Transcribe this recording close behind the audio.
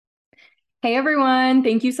Hey everyone,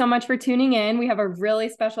 thank you so much for tuning in. We have a really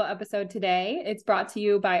special episode today. It's brought to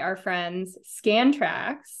you by our friends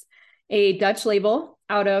Scantrax, a Dutch label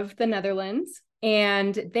out of the Netherlands.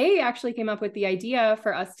 And they actually came up with the idea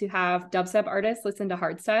for us to have dubstep artists listen to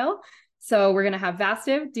hardstyle. So we're going to have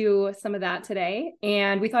Vastiv do some of that today.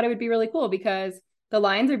 And we thought it would be really cool because the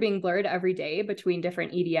lines are being blurred every day between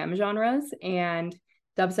different EDM genres, and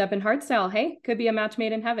dubstep and hardstyle, hey, could be a match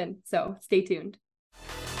made in heaven. So stay tuned.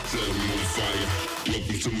 Set 'em on fire.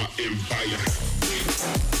 Welcome to my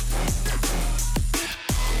empire.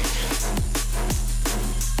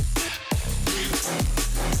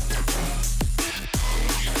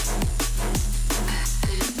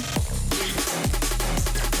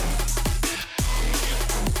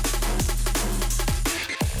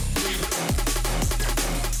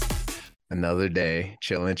 Another day,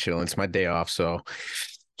 chilling. It's my day off, so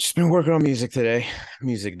just been working on music today.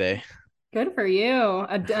 Music day. Good for you.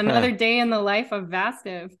 Another day in the life of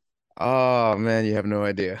Vastiv. Oh man, you have no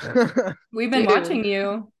idea. We've been Dude, watching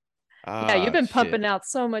you. yeah, you've been Shit. pumping out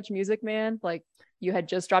so much music, man. Like you had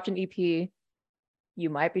just dropped an EP. You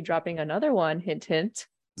might be dropping another one, hint, hint,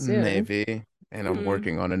 soon. Maybe. And I'm Mm.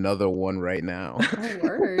 working on another one right now. Oh,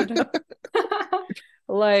 word.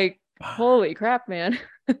 Like, holy crap, man.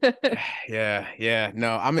 Yeah.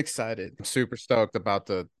 No, I'm excited. I'm super stoked about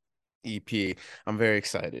the EP. I'm very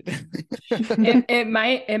excited. It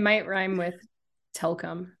might rhyme with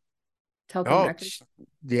Telcom. Telcom Oh, Records.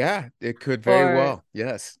 yeah, it could very Or well.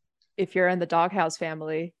 Yes. if you're in the Doghouse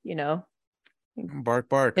family, Bark,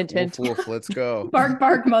 bark. hint, Wolf, hint. wolf, let's go. Bark,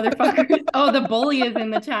 bark, motherfuckers. Oh, the bully is in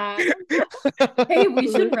the chat. Hey, we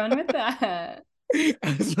should run with that.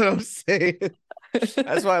 That's what I'm saying.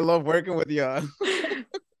 That's why I love working with y'all.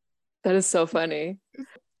 That is so funny.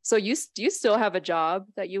 So do you still have a job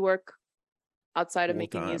that you work outside of Full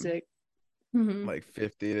making time. music? Mhm. Like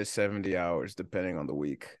 50 to 70 hours, depending on the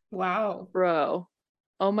week. Wow. Bro.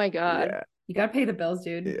 Oh my God. Yeah, You got to pay the bills,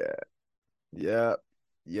 dude. yeah, yep,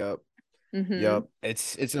 yep, Mm-hmm. yep.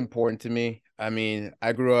 It's important to me. I mean,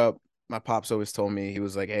 I grew up, my pops always told me, he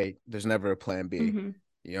was like, hey, there's never a plan B. Mhm.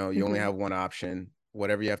 You only Mhm. have one option.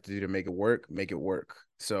 Whatever you have to do to make it work, make it work.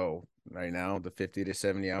 So right now, the 50 to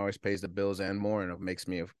 70 hours pays the bills and more, and it makes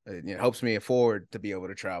me, it helps me afford to be able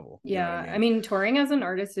to travel. You know what Yeah, I I mean? mean, touring as an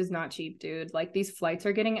artist is not cheap, dude. Like these flights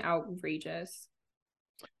are getting outrageous.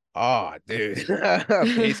 Oh, dude,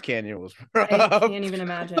 Pace Canyon was I rough. can't even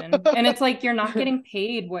imagine. And it's like you're not getting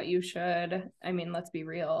paid what you should. I mean, let's be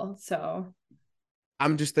real. So,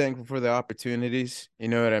 I'm just thankful for the opportunities. You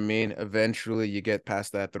know what I mean? Eventually you get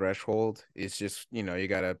past that threshold. It's just, you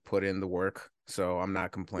got to put in the work. So I'm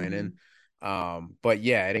not complaining. But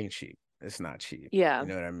yeah, it ain't cheap. It's not cheap. Yeah. You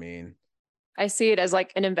know what I mean? I see it as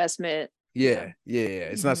like an investment. Yeah.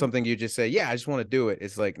 It's not Mhm. something you just say, yeah, I just want to do it.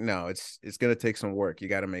 It's like, no, it's gonna take some work. You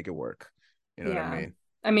got to make it work. You know what I yeah. mean?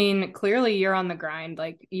 I mean, clearly you're on the grind.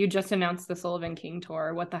 Like you just announced the Sullivan King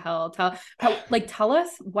tour. What the hell? Tell us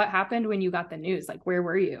what happened when you got the news. Like, where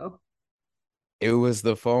were you? It was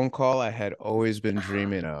the phone call I had always been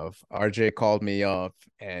dreaming of. RJ called me up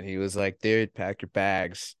and he was like, dude, pack your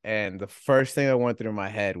bags. And the first thing that went through my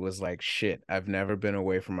head was like, shit, I've never been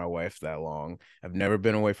away from my wife that long. I've never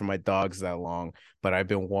been away from my dogs that long, but I've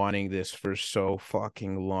been wanting this for so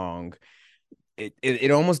fucking long. It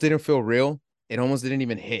almost didn't feel real. It almost didn't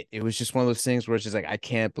even hit. It was just one of those things where it's just like, I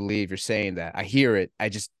can't believe you're saying that. I hear it.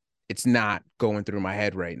 It's not going through my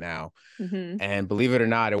head right now. Mm-hmm. And believe it or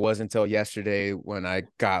not, it wasn't until yesterday when I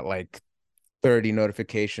got like 30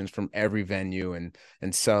 notifications from every venue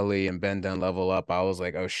and Sully and Ben Dunn Level Up. I was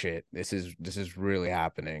like, oh shit, this is really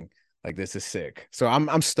happening. Like this is sick. So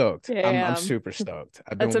I'm stoked. I'm Damn. super stoked.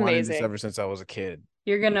 I've That's been wanting this amazing. ever since I was a kid.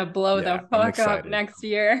 You're gonna blow Yeah, the I'm fuck up excited. next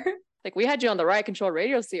year. Like we had you on the Riot Control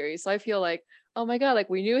radio series, so I feel like, oh my God, like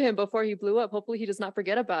we knew him before he blew up. Hopefully he does not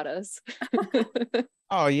forget about us.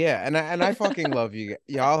 Oh yeah, and I fucking love you.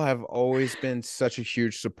 Y'all have always been such a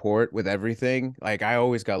huge support with everything. Like I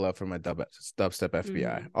always got love for my dubstep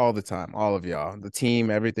FBI all the time. All of y'all, the team,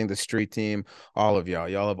 everything, the street team, all of y'all.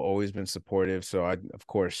 Y'all have always been supportive. So of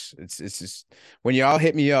course, it's just when y'all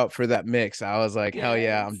hit me up for that mix, I was like, hell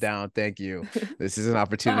yeah, I'm Yes. down. Thank you. This is an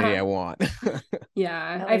opportunity I want.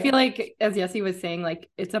 Yeah, Hell I feel yeah. like as Yessie was saying, like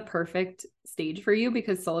it's a perfect stage for you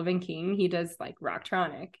because Sullivan King, he does like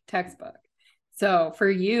rocktronic textbook. So for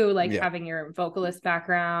you, like Yeah. having your vocalist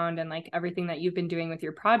background and like everything that you've been doing with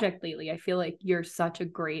your project lately, I feel like you're such a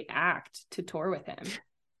great act to tour with him.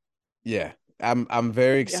 Yeah. I'm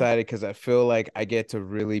very Yeah. excited because I feel like I get to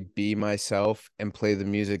really be myself and play the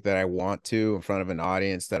music that I want to in front of an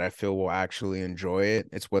audience that I feel will actually enjoy it.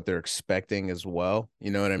 It's what they're expecting as well.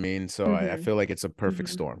 You know what I mean? So I Mhm. feel like it's a perfect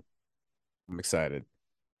Mhm. storm. I'm excited.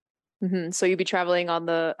 So you'll be traveling on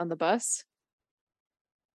the bus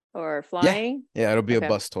or Yeah, flying? yeah, it'll be a Okay.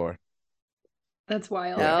 bus tour. That's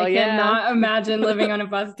wild. Yeah. I Oh yeah. cannot imagine living on a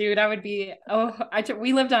bus, dude. I would be,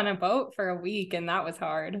 we lived on a boat for a week and that was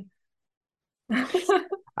hard.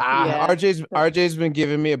 Yeah. RJ's been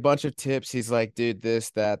giving me a bunch of tips. He's like, dude, this,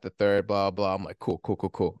 that, the third, blah, blah. I'm like, cool, cool, cool,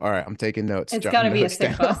 cool. All right, I'm taking notes, It's got jotting to be a notes sick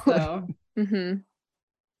down. bus though. Mm-hmm.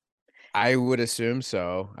 I would assume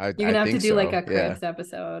so. You're I gonna have to think do like so. a Yeah. Cribs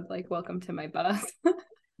episode, like welcome to my bus.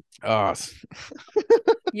 Oh,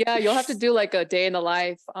 Yeah, you'll have to do like a day in the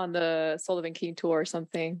life on the Sullivan King tour or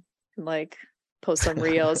something, and like post some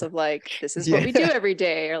reels of like, this is what we do yeah. every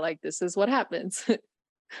day, or like this is what happens.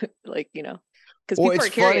 Like, because Well, people it's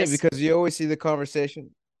are funny curious. because you always see the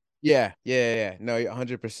conversation. Yeah, yeah, yeah. No,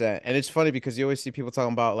 100%. And it's funny because you always see people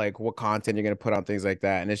talking about like what content you're gonna put on things like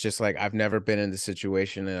that, and it's just like I've never been in the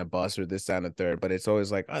situation in a bus or this, that, and the third. But it's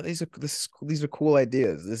always like, oh, these are cool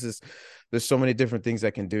ideas. There's so many different things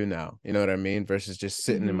I can do now. You know what I mean? Versus just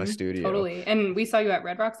sitting in my studio. Totally. And we saw you at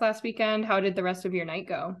Red Rocks last weekend. How did the rest of your night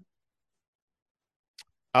go?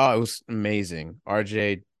 Oh, it was amazing.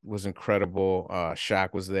 RJ was incredible.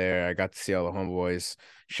 Shaq was there. I got to see all the homeboys.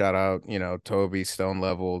 Shout out, Toby, Stone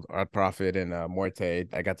Leveled, Art Prophet, and Morte.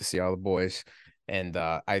 I got to see all the boys, and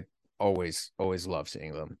I always love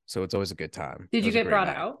seeing them. So it's always a good time. Did It you was a get great brought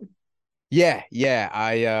night. out? Yeah, yeah.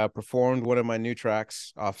 I performed one of my new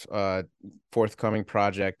tracks off forthcoming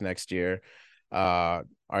project next year.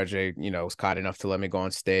 RJ, was kind enough to let me go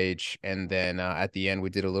on stage, and then at the end we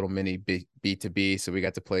did a little mini B2B, so we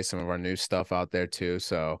got to play some of our new stuff out there too.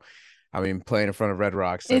 So, I mean, playing in front of Red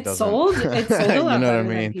Rocks, that It doesn't, sold. It sold a you lot know what I better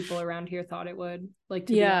than mean? people around here thought it would. Like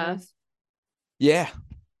to be Yeah. honest. Yeah,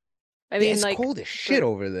 I yeah. mean, It's like, cold as shit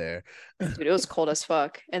over there. dude, it was cold as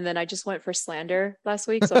fuck. And then I just went for Slander last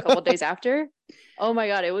week, so a couple days after. Oh my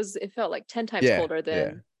god, it felt like 10 times Yeah, colder yeah,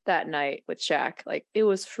 than that night with Shaq. Like it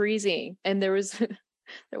was freezing, and there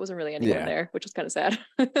wasn't really anyone yeah. there, which was kind of sad.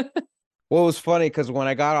 Well, it was funny because when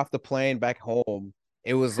I got off the plane back home,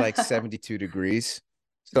 it was like 72 degrees.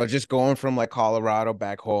 So just going from like Colorado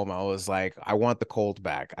back home, I was like, I want the cold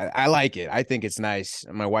back. I like it. I think it's nice.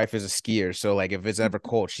 My wife is a skier, so like if it's ever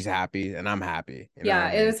cold, she's happy and I'm happy. You know what Yeah,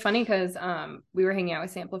 I it mean? was funny because we were hanging out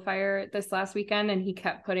with Samplifier this last weekend and he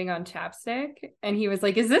kept putting on chapstick and he was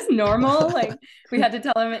like, is this normal? Like we had to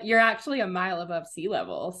tell him you're actually a mile above sea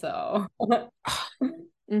level. So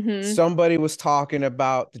Mm-hmm. Somebody was talking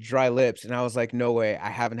about the dry lips, and I was like, no way. I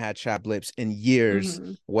haven't had chapped lips in years.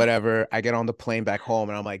 Whatever. I get on the plane back home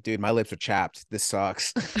and I'm like, dude, my lips are chapped. This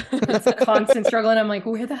sucks. It's a constant struggle. And I'm like,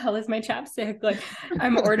 where the hell is my chapstick? Like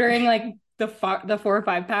I'm ordering like the 4 or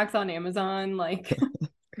 5 packs on Amazon. Like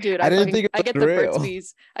Dude, I didn't think it I was get the real. Burt's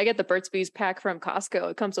Bees. I get the Burt's Bees pack from Costco.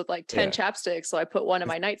 It comes with like 10 Yeah. chapsticks. So I put one in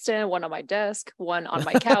my nightstand, one on my desk, one on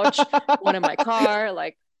my couch, one in my car.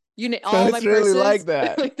 Like all So my it's really purses. like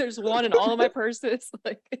that. Like there's one in all of my purses.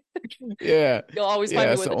 Like Yeah. you'll always Yeah, find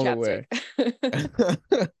me that's with the a only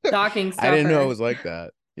chapstick. way. stocking I didn't know it stuffer. was like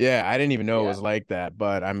that. Yeah, I didn't even know it Yeah. was like that.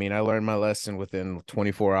 But I mean, I learned my lesson within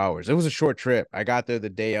 24 hours. It was a short trip. I got there the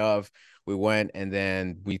day of. We went and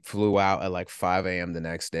then we flew out at like 5 a.m. the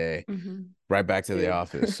next day, right back to the Dude.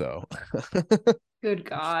 office. So Good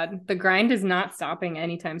God. The grind is not stopping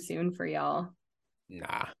anytime soon for y'all.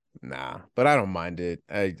 nah. But I don't mind it.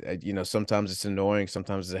 Sometimes it's annoying,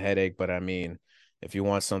 sometimes it's a headache. But I mean, if you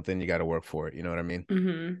want something, you got to work for it. You know what I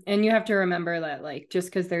mean? And you have to remember that like just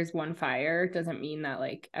because there's one fire doesn't mean that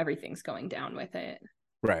like everything's going down with it.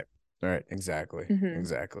 Right. Exactly. Mhm.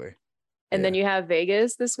 Exactly. And then Yeah. you have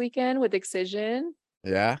Vegas this weekend with Excision.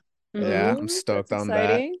 Yeah. Mhm. Yeah. I'm Ooh, stoked that's on that.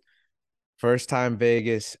 exciting. First time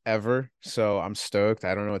Vegas ever, so I'm stoked.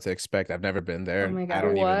 I don't know what to expect. I've never been there. Oh my I God.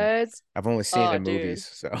 don't even. What? I've only seen it Oh, in dude. movies.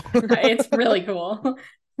 So It's really cool.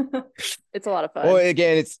 It's a lot of fun. well,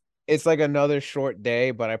 again, it's like another short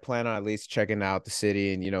day, but I plan on at least checking out the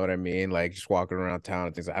city and you know what I mean, like just walking around town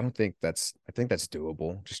and things. I think that's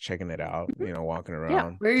doable. Just checking it out, walking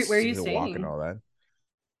around. Where are you Walking staying? all that.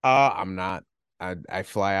 I'm not. I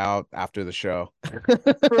fly out after the show.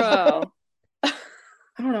 Bro.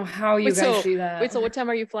 I don't know how you guys do that. Wait, so what time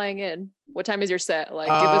are you flying in? What time is your set? Like,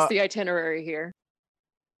 give Uh, us the itinerary here.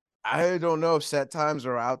 I don't know if set times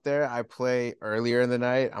are out there. I play earlier in the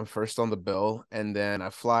night. I'm first on the bill, and then I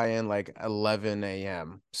fly in like 11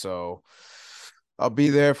 a.m. So I'll be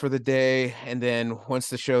there for the day, and then once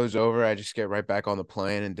the show's over, I just get right back on the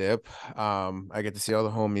plane and dip. I get to see all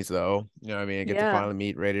the homies though. You know what I mean? I get to Yeah. finally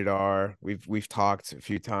meet Rated R. We've talked a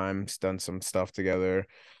few times, done some stuff together,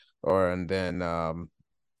 and then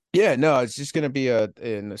yeah, no, it's just gonna be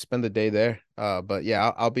and spend the day there. But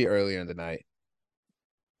yeah, I'll be earlier in the night.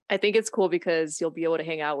 I think it's cool because you'll be able to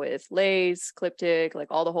hang out with Lace, Cliptic, like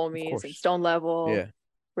all the homies, and course. Stone Level, Yeah.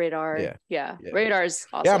 Radar. Yeah. Yeah. Yeah. Radar's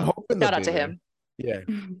Yeah, I'm awesome. hoping they'll Shout out be to there. him. Yeah.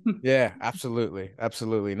 Yeah, absolutely.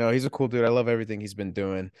 Absolutely. No, he's a cool dude. I love everything he's been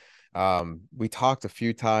doing. We talked a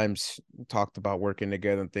few times, talked about working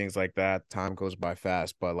together and things like that. Time goes by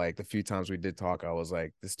fast, but like the few times we did talk, I was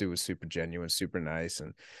like, this dude was super genuine, super nice.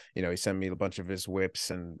 And he sent me a bunch of his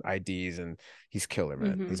whips and IDs, and he's killer,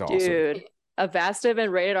 man. He's awesome. Dude, a Vastive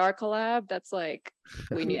and Rated R collab, that's like,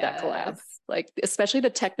 we need that collab. Yes. Like, especially the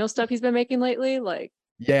techno stuff he's been making lately. Like,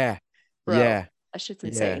 Yeah. bro, Yeah. that shit's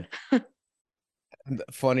insane.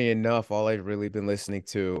 Funny enough, all I've really been listening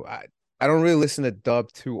to, I don't really listen to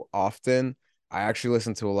dub too often. I actually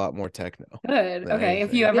listen to a lot more techno Good. than Okay.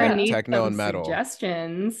 If you anything. ever Yeah. need Techno some and metal.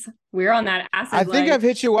 suggestions, we're on that acid. I think life. I've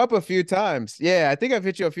hit you up a few times. Yeah, I think I've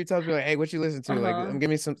hit you a few times. Be like, hey, what you listen to? Uh-huh. Like, give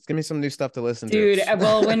me some new stuff to listen Dude, to.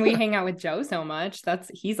 well, when we hang out with Joe so much,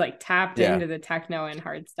 he's like tapped Yeah. into the techno and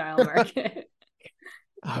hard style market.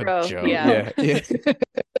 Oh, Bro, Joe. yeah. Yeah.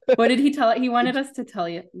 What did he tell? He wanted us to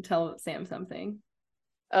tell Sam something.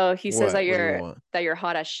 Oh, he says What? that What do you want? you're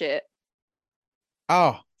hot as shit.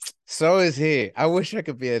 Oh, so is he. I wish I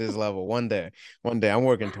could be at his level one day. One day, I'm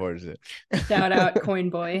working towards it. Shout out Coin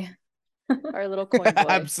Boy. Our little coin boy.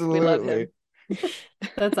 Absolutely. We love him.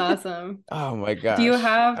 That's awesome. Oh my gosh. Do you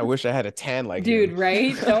have? I wish I had a tan like Dude, him.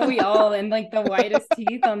 right? Don't we all? And like the whitest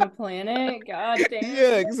teeth on the planet. God damn.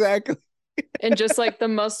 Yeah, exactly. And just like the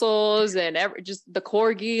muscles and just the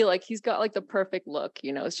corgi, like he's got like the perfect look,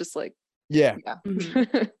 it's just like, Yeah. yeah.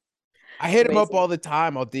 Mhm. I hit him up Amazing. all the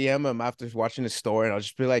time. I'll DM him after watching his story, and I'll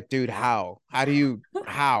just be like, dude, how?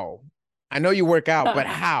 How? I know you work out, but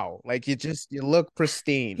how? Like you look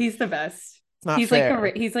pristine. He's the best. It's not He's fair.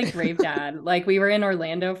 like he's like rave dad. Like we were in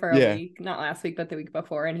Orlando for a Yeah. week, not last week, but the week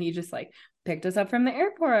before, and he just like picked us up from the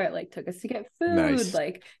airport, like took us to get food, Nice.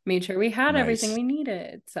 like made sure we had everything Nice. we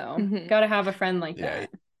needed. So Mhm. gotta have a friend like Yeah. that.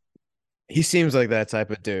 He seems like that type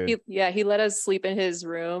of dude. He let us sleep in his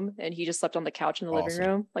room and he just slept on the couch in the living Awesome.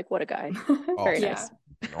 room. Like, what a guy. Very Awesome.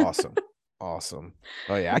 nice. Awesome. Awesome.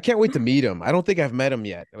 Oh yeah. I can't wait to meet him. I don't think I've met him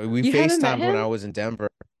yet. We You haven't met FaceTimed when him? I was in Denver.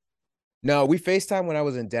 No, we FaceTimed when I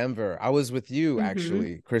was in Denver. I was with you Mhm.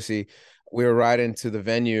 actually, Chrissy. We were riding to the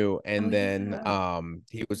venue, and Oh, then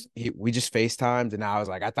yeah. we just FaceTimed, and I was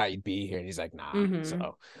like, I thought you'd be here. And he's like, nah. Mhm.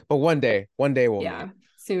 So but one day we'll Yeah, meet.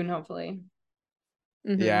 soon, hopefully.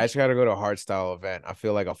 Yeah, I just gotta go to a hardstyle event. I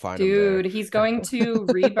feel like I'll find him Dude, there. he's going to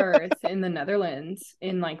Rebirth in the Netherlands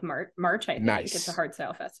in like March, I think. Nice. It's a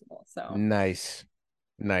hardstyle festival. So Nice.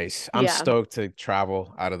 I'm Yeah. stoked to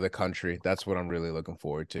travel out of the country. That's what I'm really looking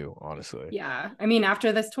forward to, honestly. yeah. I mean,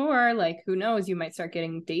 after this tour, like who knows, you might start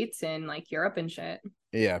getting dates in like Europe and shit.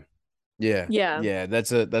 Yeah. Yeah. Yeah. Yeah.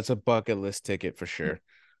 That's a bucket list ticket for sure.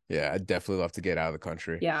 Yeah, I'd definitely love to get out of the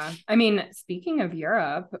country. Yeah. I mean, speaking of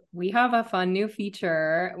Europe, we have a fun new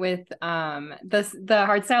feature with the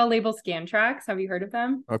hardstyle label Scantrax. Have you heard of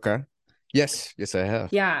them? Okay. Yes, I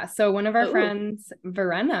have. Yeah. So one of our Ooh. friends,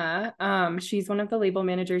 Verena, she's one of the label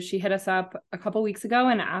managers. She hit us up a couple weeks ago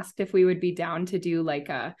and asked if we would be down to do like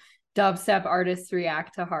a dubstep artists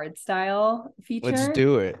react to hardstyle feature.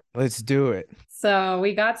 Let's do it. So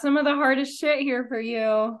we got some of the hardest shit here for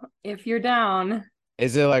you if you're down.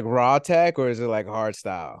 Is it like raw tech or is it like hard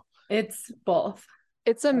style? It's both.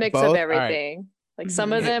 It's a mix Both? of All right. everything. Like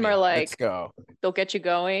some of Hit them me. are Let's like, go. they'll get you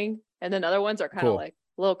going. And then other ones are kind of Cool. like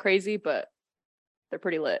a little crazy, but they're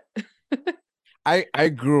pretty lit. I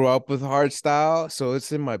grew up with hard style, so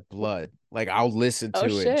it's in my blood. Like I'll listen Oh,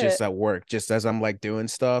 to it just shit. at work, just as I'm like doing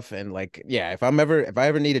stuff. And like, yeah, if I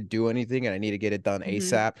ever need to do anything and I need to get it done Mhm.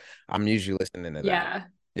 ASAP, I'm usually listening to that. Yeah.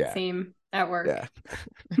 Yeah. Same at work. Yeah.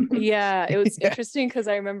 Yeah, it was Yeah. interesting because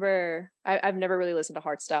I remember I've never really listened to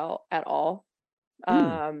hardstyle at all.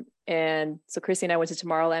 Mm. And so Chrissy and I went to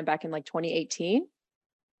Tomorrowland back in like 2018.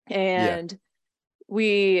 And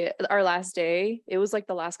our last day, it was like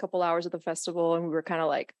the last couple hours of the festival, and we were kind of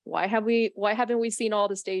like, why haven't we seen all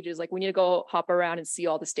the stages? Like we need to go hop around and see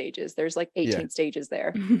all the stages. There's like 18 stages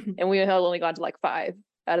there. And we had only gone to like 5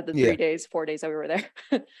 out of the 4 days that we were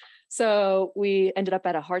there. So we ended up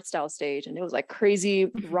at a hardstyle stage, and it was like crazy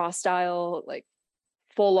raw style, like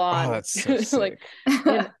full on. Oh, that's so sick.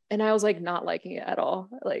 Like, and I was like not liking it at all.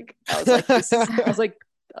 Like I was like, I was like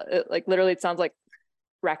literally, it sounds like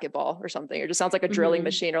racquetball or something. It just sounds like a drilling Mhm.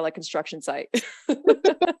 machine or like construction site.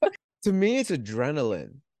 To me, it's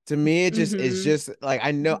adrenaline. To me, it's Mhm. just like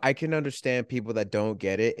I know I can understand people that don't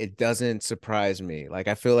get it. It doesn't surprise me. Like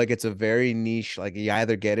I feel like it's a very niche, like you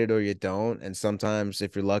either get it or you don't. And sometimes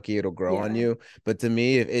if you're lucky, it'll grow on Yeah. you. But to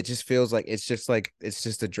me, it just feels like it's just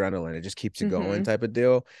adrenaline. It just keeps you going Mhm. type of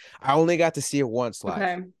deal. I only got to see it once live.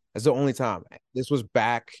 Okay. That's the only time. This was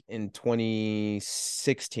back in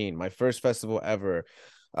 2016, my first festival ever.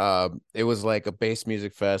 It was like a bass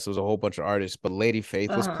music fest. It was a whole bunch of artists, but Lady Faith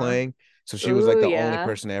was Uh-huh. playing. So she was Ooh, like the only yeah.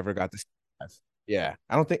 person I ever got to see. Yeah.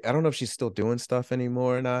 I don't know if she's still doing stuff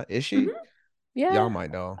anymore or not. Is she? Mhm. Yeah. Y'all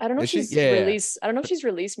might know. I don't know if Is she? she's Yeah. released, I don't know if she's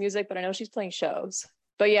released music, but I know she's playing shows.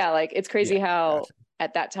 But yeah, like it's Yeah. crazy how Gotcha.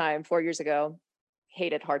 at that time, 4 years ago,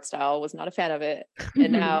 hated hardstyle, was not a fan of it.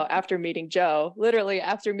 And now after meeting Joe, literally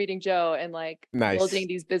after meeting Joe and like building Nice.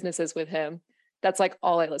 these businesses with him, that's like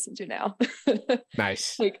all I listen to now.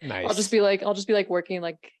 Nice. Like Nice. I'll just be like working,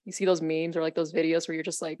 like you see those memes or like those videos where you're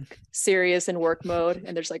just like serious in work mode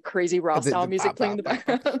and there's like crazy raw style The music pop, playing in the pop,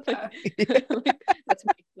 pop, background. pop. Like, that's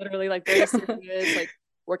me, literally like very serious, like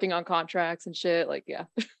working on contracts and shit. Like, yeah.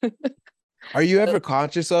 Are you ever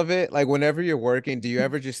conscious of it? Like whenever you're working, do you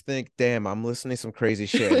ever just think, damn, I'm listening to some crazy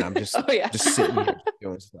shit and I'm Oh yeah. just sitting here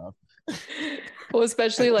doing stuff? Well,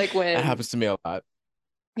 especially like That when, happens to me a lot.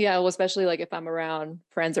 yeah, well, especially like if I'm around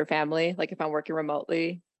friends or family, like if I'm working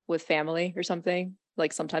remotely with family or something,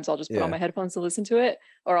 like sometimes I'll just put on Yeah. my headphones to listen to it,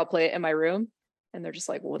 or I'll play it in my room and they're just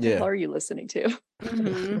like, what the hell Yeah. are you listening to?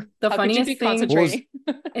 Mhm. The How could you be funniest thing, What was concentrating?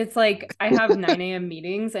 it's like I have 9 a.m.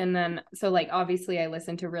 meetings, and then so like obviously I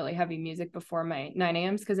listen to really heavy music before my 9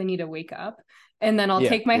 a.m.s because I need to wake up. And then I'll yeah,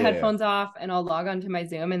 take my yeah, yeah. headphones off and I'll log onto my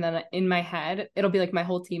Zoom, and then in my head it'll be like my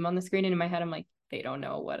whole team on the screen, and in my head I'm like, they don't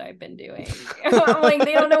know what I've been doing. I'm like,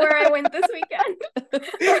 they don't know where I went this weekend.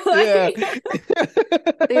 Yeah. Like,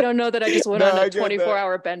 They don't know that I just went No, on a I get that.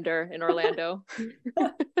 24-hour bender in Orlando.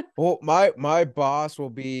 Well, my boss will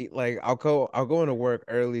be like, I'll go into work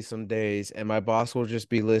early some days, and my boss will just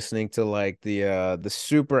be listening to like the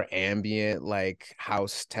super ambient like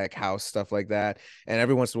house tech house stuff like that. And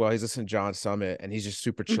every once in a while he's listening to John Summit and he's just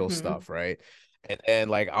super chill mhm. stuff, right?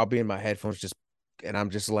 And like I'll be in my headphones just and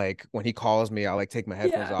I'm just like when he calls me, I'll like take my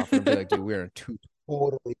headphones Yeah. off and be like, dude, we're in two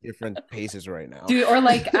totally different paces right now. Dude, or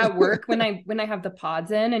like at work when I have the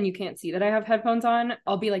pods in and you can't see that I have headphones on,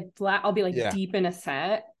 I'll be like flat, I'll be like Yeah. deep in a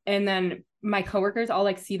set, and then my coworkers, I'll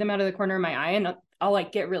like see them out of the corner of my eye, and I'll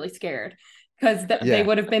like get really scared because they Yeah.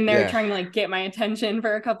 would have been there Yeah. trying to like get my attention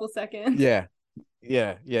for a couple seconds. Yeah.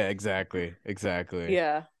 Yeah. Yeah. Exactly. Exactly.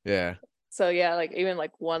 Yeah. Yeah. So yeah, like even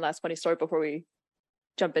like one last funny story before we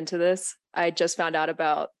jump into this. I just found out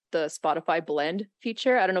about the Spotify blend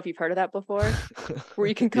feature. I don't know if you've heard of that before, where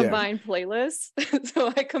you can Yeah. combine playlists.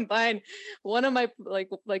 So I combine one of my like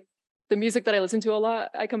the music that I listen to a lot.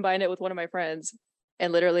 I combine it with one of my friends,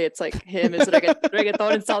 and literally it's like him is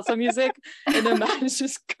reggaeton and salsa music, and the man is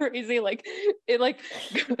just crazy. Like it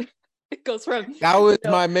goes from That was you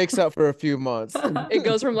know, my mix up for a few months. it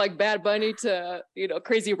goes from like Bad Bunny to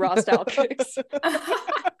crazy raw style kicks.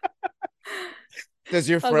 Does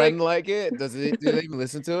your I was friend like, like it? Do they even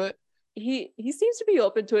listen to it? he seems to be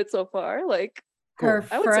open to it so far. Like, Her Cool.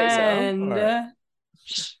 I would say so. friend, All right.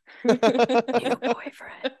 new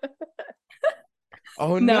boyfriend.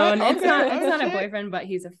 Oh No, no. it's Okay. not. It's Oh not a shit. boyfriend, but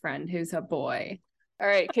he's a friend who's a boy. All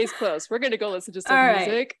right, case closed. We're gonna go listen to All some right.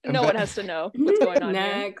 music. I'm No one back. has to know what's going on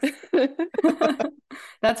Next. here.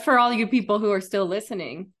 That's for all you people who are still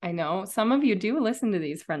listening. I know some of you do listen to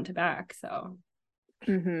these front to back. So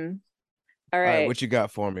Mm-hmm. All All right, right. what you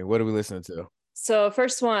got for me? What are we listening to? So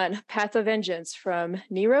first one, Path of Vengeance from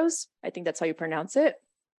Neros. I think that's how you pronounce it.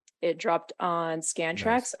 It dropped on Scantrax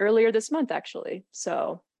Nice. earlier this month, actually.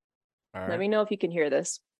 So All let right. me know if you can hear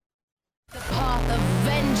this. The path of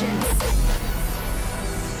vengeance.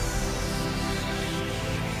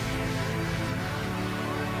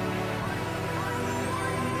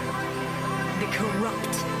 The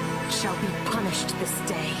corrupt shall be punished this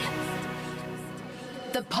day.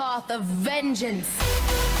 The path of vengeance.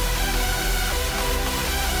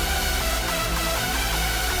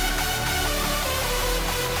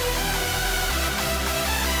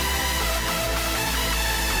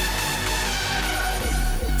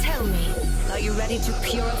 Tell me, are you ready to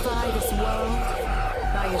purify this world?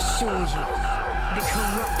 I assure you, the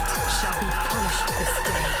corrupt shall be punished this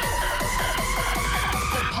day.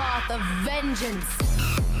 The path of vengeance.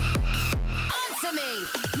 Answer me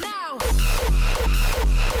now.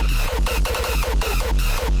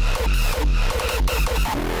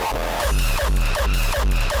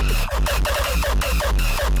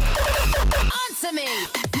 Answer me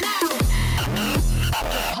now.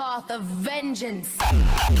 The path of vengeance. Answer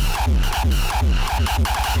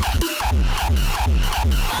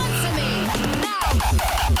me now.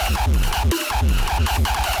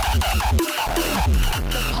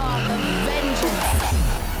 The path of vengeance.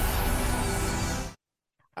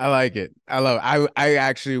 I like it. I love it. I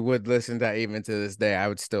actually would listen to that even to this day. I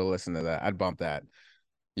would still listen to that. I'd bump that.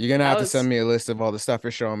 You're gonna That have to send was me a list of all the stuff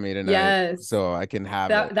you're showing me tonight Yes. so I can have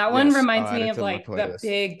That it. that one Yes, I'll reminds add me it of to my like the playlist.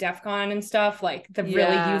 big DEF CON and stuff, like the really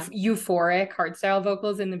yeah. euphoric hardstyle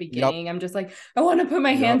vocals in the Yep. beginning. I'm just like, I want to put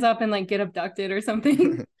my hands Yep. up and like get abducted or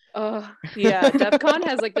something. Yeah, DEF CON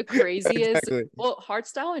has like the craziest, Exactly. well,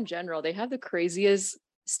 hardstyle in general, they have the craziest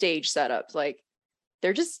stage setups. Like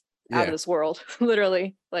they're just out of Yeah. this world,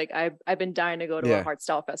 literally. Like I've been dying to go to a Yeah.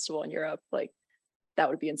 hardstyle festival in Europe. Like that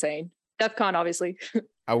would be insane. DEF CON, obviously.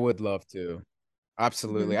 I would love to.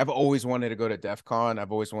 Absolutely. I've always wanted to go to DEF CON.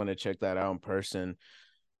 I've always wanted to check that out in person.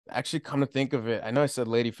 Actually, come to think of it, I know I said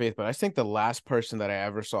Lady Faith, but I think the last person that I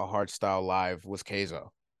ever saw hardstyle live was Keizo.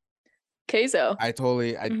 Keizo. I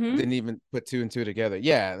Mhm. didn't even put two and two together.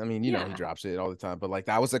 Yeah, I mean, he Yeah. drops it all the time, but like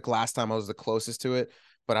that was the last time I was the closest to it.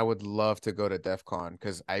 But I would love to go to DEF CON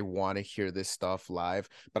because I want to hear this stuff live.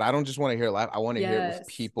 But I don't just want to hear it live. I want to hear it with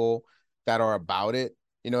Yes. people that are about it.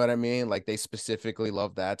 You know what I mean? Like they specifically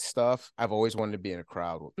love that stuff. I've always wanted to be in a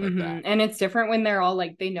crowd like that. And it's different when they're all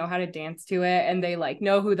like they know how to dance to it and they like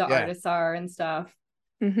know who the Yeah. artists are and stuff.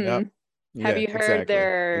 Mhm. Yep. Have Yeah, you heard exactly.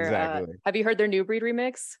 their Exactly. have you heard their New Breed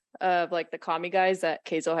remix of like the Kami guys that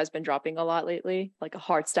Keizo has been dropping a lot lately? Like a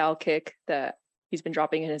hardstyle kick that he's been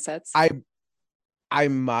dropping in his sets. I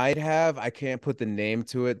might have. I can't put the name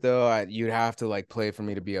to it though. You'd have to like play for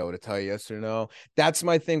me to be able to tell you yes or no. That's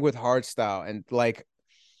my thing with hardstyle, and like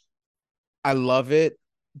I love it,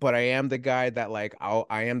 but I am the guy that like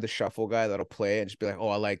I am the shuffle guy that'll play it and just be like, oh,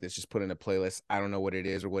 I like this. Just put in a playlist. I don't know what it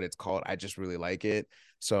is or what it's called. I just really like it.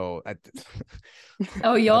 So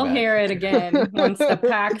Oh, you'll bad. hear it again once the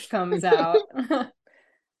pack comes out.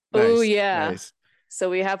 Oh Nice, yeah. nice. So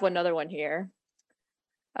we have another one here.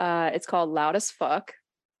 It's called Loud as Fuck.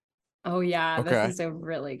 Oh yeah, Okay. this is a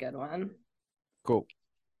really good one. Cool.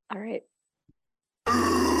 All right.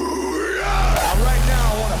 Right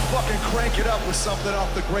now, I want to fucking crank it up with something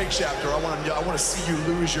off the Great Chapter. I want to see you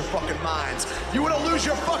lose your fucking minds. You want to lose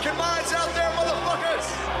your fucking minds out there, motherfuckers?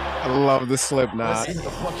 I love the Let's Slipknot. see what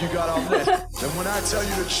the fuck you got on there. Then when I tell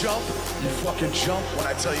you to jump, you fucking jump. When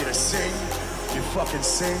I tell you to sing, you fucking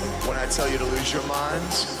sing. When I tell you to lose your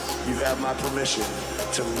minds, you have my permission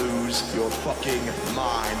to lose your fucking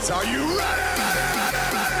minds. Are you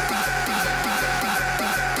ready?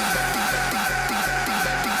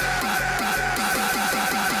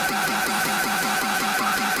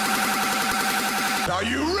 Are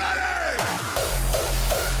you ready?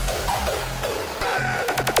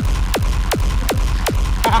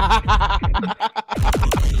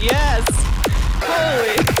 Yes.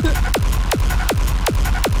 Holy.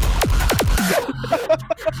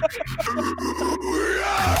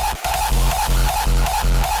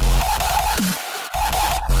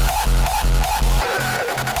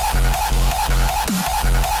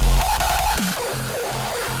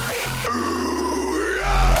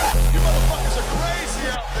 You motherfuckers are crazy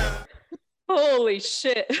out there. Holy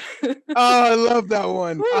shit. Oh, I love that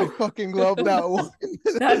one. I fucking love that one.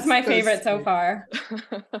 That's my favorite so sick. far.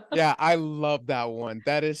 Yeah, I love that one.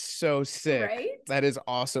 That is so sick. Right? That is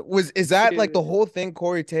awesome. Is that like the Dude. whole thing,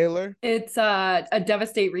 Corey Taylor? It's a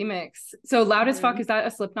Devastate remix. So Loud as Fuck, Mhm. is that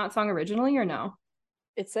a Slipknot song originally or no?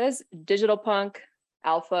 It says Digital Punk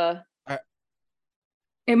Alpha.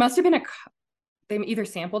 It must have been they either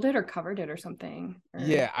sampled it or covered it or something. Or-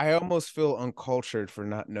 Yeah, I almost feel uncultured for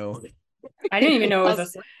not knowing. I didn't even know it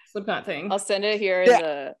was I'll- a Slipknot thing. I'll send it here Yeah. in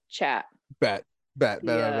the chat. Bet.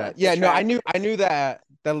 The Yeah, no, I track. knew that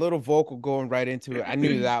little vocal going right into it. I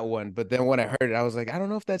knew that one, but then when I heard it, I was like, I don't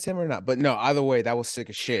know if that's him or not. But no, either way, that was sick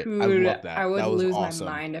as shit. I Dude, love that. I would That was lose awesome.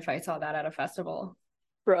 my mind if I saw that at a festival.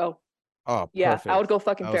 Bro. Oh, Yeah, perfect. I would go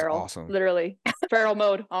fucking That was feral. awesome. Literally. Feral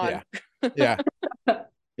mode on. Yeah.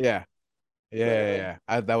 Yeah. Yeah.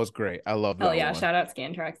 That was great. I love that Hell yeah! one. Shout out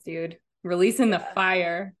Scantrax, dude. Releasing the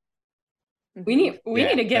fire. We Mhm. need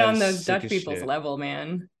Yeah, to get that on is those sick Dutch as people's shit. level,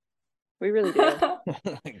 man. We really do. Oh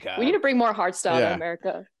my God. We need to bring more hardstyle Yeah. to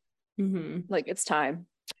America. Mhm. Like it's time.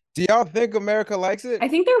 Do y'all think America likes it? I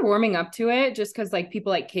think they're warming up to it just because like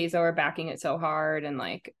people like Keizo are backing it so hard and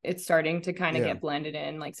like it's starting to kind of Yeah. get blended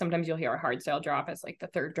in. Like sometimes you'll hear a hardstyle drop as like the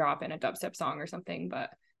third drop in a dubstep song or something, but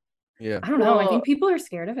Yeah. I don't know. I Well- think people are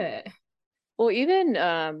scared of it. Well, even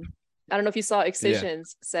I don't know if you saw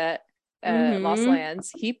Excision's set at Lost Mhm.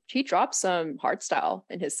 Lands. He dropped some hardstyle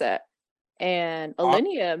in his set, and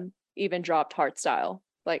Illenium even dropped hardstyle.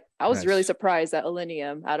 Like I was really Nice. surprised that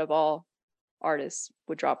Illenium, out of all artists,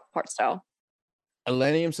 would drop hardstyle.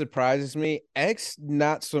 Millennium surprises me. X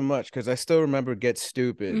not so much because I still remember Get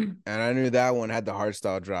Stupid, Mm. and I knew that one had the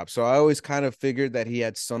hardstyle drop. So I always kind of figured that he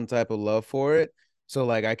had some type of love for it. So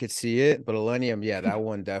like I could see it, but Millennium, yeah, that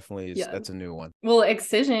one definitely is. Yeah. That's a new one. Well,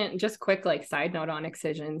 Excision, just quick like side note on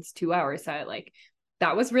Excision's 2-hour set, like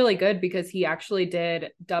that was really good because he actually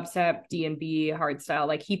did dubstep, D&B, hardstyle.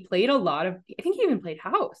 Like he played a lot of, I think he even played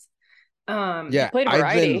house. Yeah, played a I've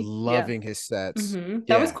variety. been loving his sets.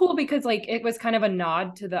 That was cool because like it was kind of a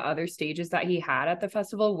nod to the other stages that he had at the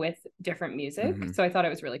festival with different music. So I thought it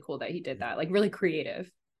was really cool that he did that, like really creative.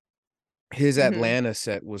 His Atlanta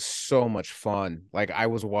set was so much fun. Like I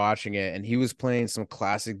was watching it and he was playing some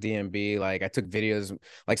classic D&B. Like I took videos,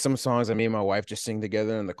 like some songs that me and my wife just sing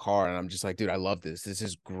together in the car. And I'm just like, dude, I love this. This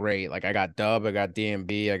is great. Like I got dub, I got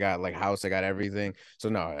D&B, I got like house, I got everything. So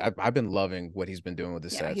no, I've been loving what he's been doing with the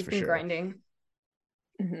sets he's for been sure. grinding.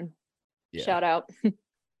 Yeah. Shout out.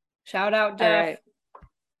 Shout out, Jeff. All right.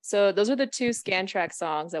 So those are the 2 Scantrack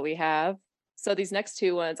songs that we have. So these next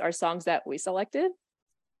 2 ones are songs that we selected.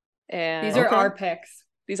 And These are our picks.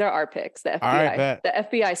 These are our picks, the FBI. All right, bet. The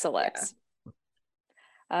FBI selects.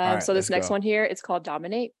 right, So this let's next go. one here, it's called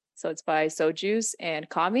Dominate. So it's by Sojuice and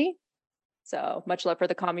Kami. So much love for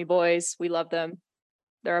the Kami boys. We love them.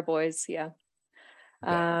 They're our boys. Yeah.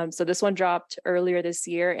 So this one dropped earlier this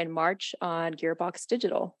year in March on Gearbox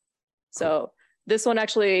Digital. So this one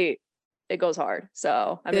actually, it goes hard.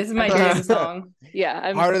 So This is my dream song. Yeah.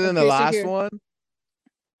 I'm Harder than the curious to last hear- one.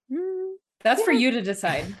 That's for you to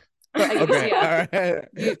decide. Okay. Yeah. All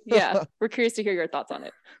right. Yeah. We're curious to hear your thoughts on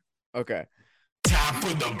it. Okay. Time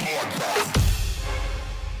for the board.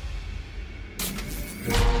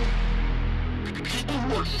 People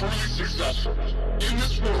who are truly successful in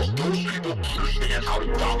this world, those people understand how to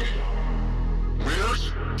dominate.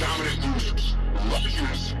 Winners dominate losers.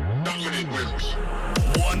 Losers dominate winners.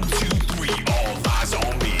 1, 2, 3, all eyes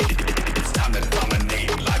on me. It's time to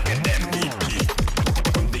dominate like an MVP.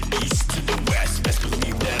 From the east to the west, best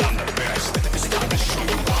believe that I'm the best. It's time to show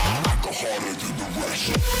you why I go harder than the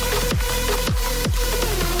rest.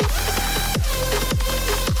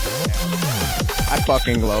 I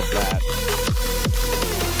fucking love that.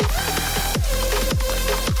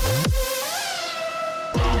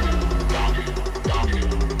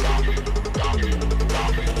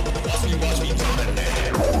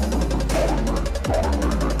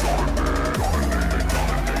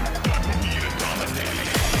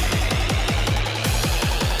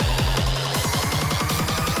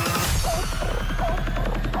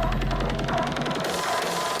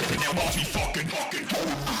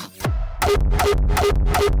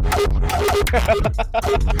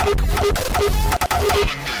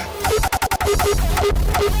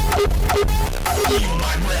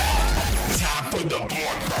 Time for the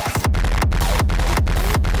board.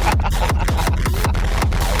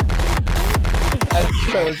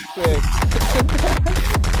 That's so sick.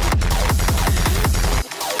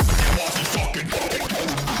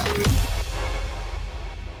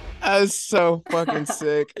 That's so fucking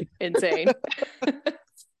sick. Insane.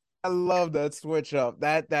 I love that switch up.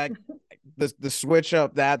 The switch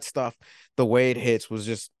up, that stuff, the way it hits was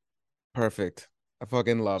just perfect. I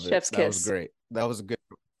fucking love it. Chef's That was kiss. great. That was a good.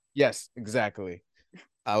 Yes, exactly.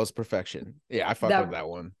 That was perfection. Yeah, I fuck That- with that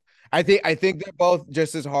one. I think they're both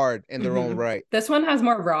just as hard in their own right. This one has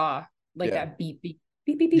more raw, like Yeah. that beep, beep,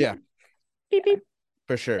 beep, beep, beep. Yeah. Beep, beep.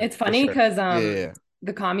 For sure. It's for funny sure. because Yeah.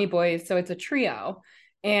 the Kami boys, so it's a trio.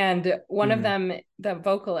 And one of them, the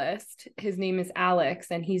vocalist, his name is Alex,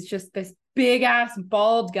 and he's just this big ass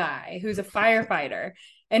bald guy who's a firefighter.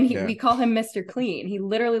 And we call him Mr. Clean. He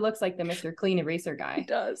literally looks like the Mr. Clean eraser guy. He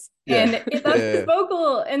does. And Yeah. that's his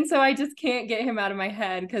vocal. And so I just can't get him out of my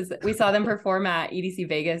head because we saw them perform at EDC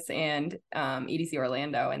Vegas and EDC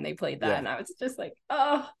Orlando, and they played that. Yeah. And I was just like,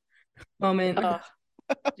 oh, moment. Oh,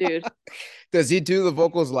 dude. Does he do the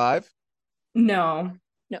vocals live? No,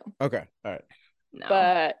 Okay. All right. no.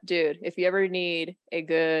 But dude, if you ever need a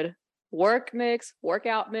good work mix,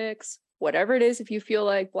 workout mix, whatever it is, if you feel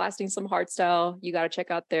like blasting some hardstyle, you got to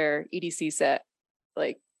check out their EDC set.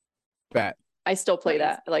 Like, Bet. I still play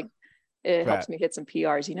that. Like, it helps Bet. me hit some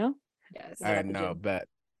PRs, you know? Yes. I at the know. gym. Bet.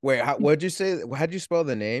 Wait, what'd you say? How'd you spell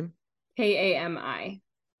the name? KAMI.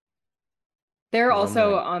 They're I'm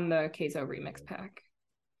also like- on the Queso remix pack.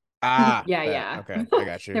 Ah. Yeah, bet. yeah. Okay, I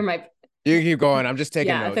got you. There might, You keep going. I'm just taking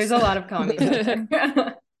yeah, notes. there's a lot of commies out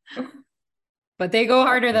there. But they go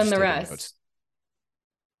harder I'm than just the taking rest. notes.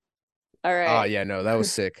 All right. Oh yeah, no, that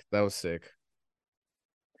was sick. That was sick.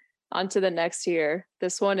 On to the next here.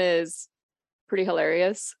 This one is pretty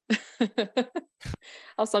hilarious.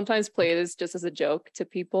 I'll sometimes play this just as a joke to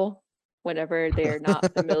people whenever they're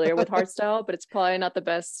not familiar with hardstyle, but it's probably not the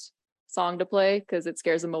best song to play because it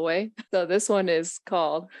scares them away. So this one is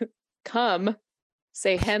called Come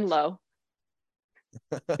Say Henlo.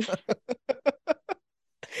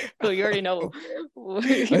 Well, you already know.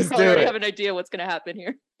 You Let's probably do already it. have an idea what's gonna happen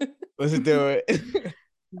here. Let's do it.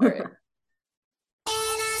 All right.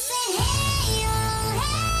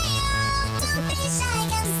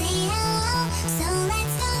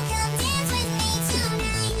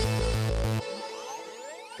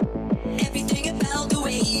 Everything about the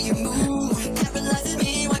way you move paralyzes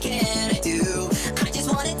me. What can I do? I just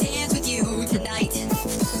wanna dance with you tonight. And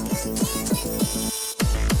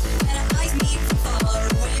our eyes meet from far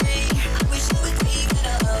away. I wish I was big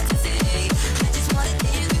enough to say, I just wanna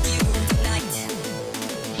dance with you tonight.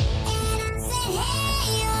 And I say,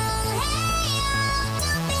 hey yo,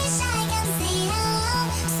 don't be shy, come say hello.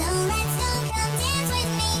 So let's go, come dance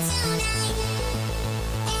with me tonight.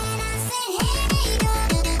 And I say, hey yo.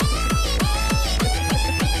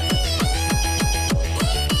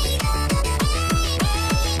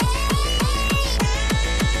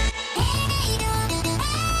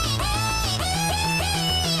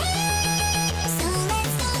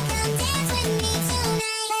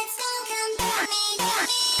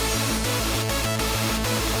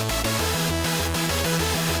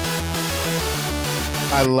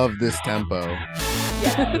 I love this tempo.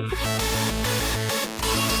 Yeah.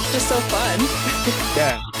 Just so fun.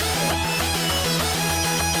 Yeah.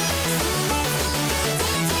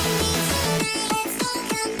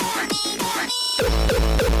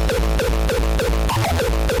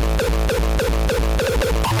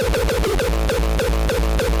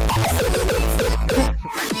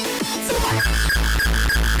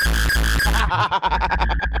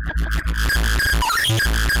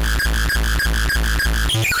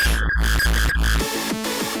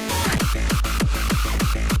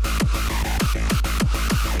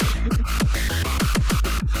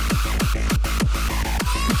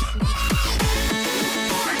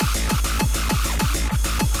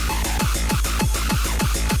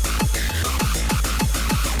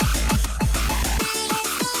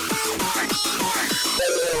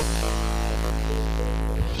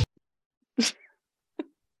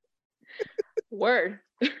 Word.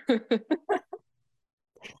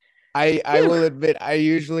 I will admit I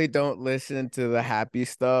usually don't listen to the happy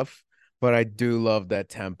stuff, but I do love that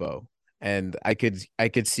tempo. And I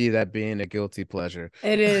could see that being a guilty pleasure.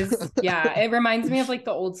 It is. Yeah. It reminds me of like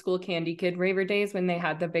the old school Candy Kid raver days when they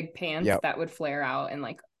had the big pants Yep. that would flare out and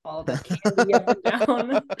like all the candy up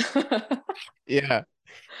and down. Yeah.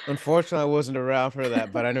 Unfortunately, I wasn't around for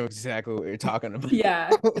that, but I know exactly what you're talking about. Yeah.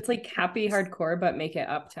 It's like happy hardcore, but make it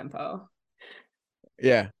up tempo.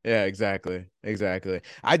 Yeah, exactly.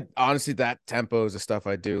 I honestly, that tempo is the stuff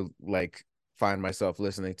I do like find myself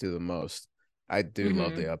listening to the most. I do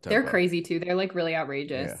love the up tempo. They're crazy too. They're like really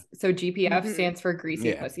outrageous. Yeah. So GPF stands for Greasy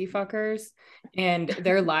Yeah. Pussy Fuckers. And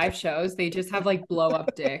their live shows, they just have like blow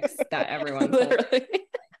up dicks that everyone's Literally.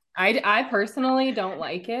 I personally don't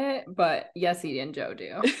like it, but Yessie and Joe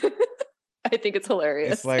do. I think it's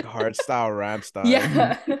hilarious. It's like hard style, rap style.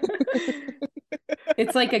 Yeah.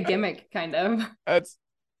 It's like a gimmick, kind of.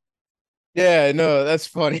 Yeah, no, that's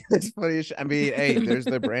funny. That's funny. I mean, hey, there's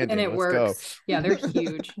the branding. And it Let's works. go. Yeah, they're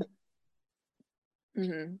huge.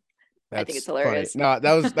 Mhm. I That's think it's funny. hilarious. No,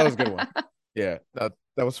 that was a good one. Yeah, that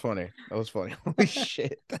was funny. That was funny. Holy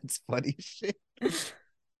shit, that's funny shit.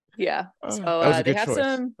 Yeah. Oh, So that was a they good have choice.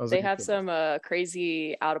 some That was a they good have choice. some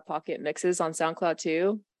crazy out of pocket mixes on SoundCloud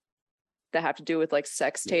too that have to do with like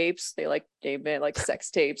sex Yeah. tapes. They like name it like sex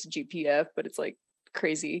tapes GPF, but it's like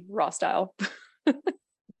crazy raw style.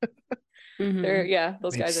 Mhm. They're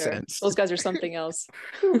those Makes guys sense. are something else.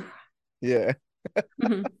 Yeah,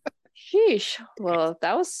 Mhm. Sheesh. Well,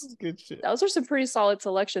 that's good shit. those are some pretty solid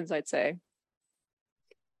selections, I'd say.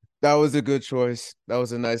 That was a good choice. That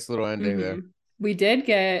was a nice little ending there. Mhm. We did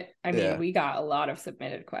get, I mean, Yeah. we got a lot of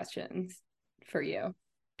submitted questions for you.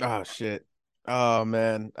 Oh shit. Oh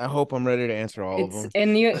man, I hope I'm ready to answer all of them.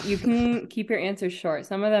 And you can keep your answers short.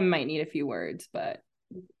 Some of them might need a few words, but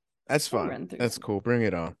That's we'll fine. run through That's them. cool. Bring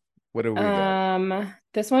it on. What do we got?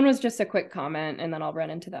 This one was just a quick comment, and then I'll run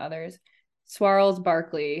into the others. Swarls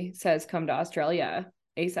Barkley says, "Come to Australia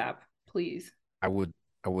ASAP, please." I would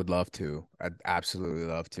love to. I'd absolutely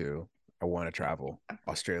love to. I want to travel.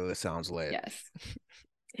 Australia sounds lit. Yes.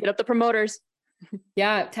 Hit up the promoters.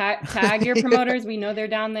 Yeah, tag your promoters. We know they're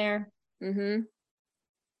down there. Mm-hmm.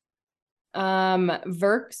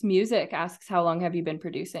 Verks Music asks, "How long have you been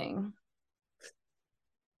producing?"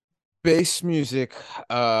 Bass music.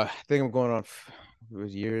 I think I'm going on. What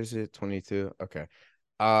year is it? 22. Okay.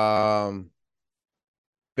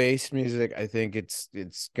 Bass music. I think it's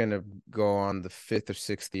gonna go on the 5th or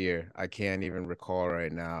 6th year. I can't even recall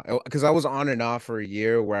right now because I was on and off for a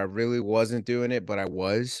year where I really wasn't doing it, but I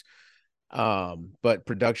was. But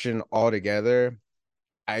production altogether,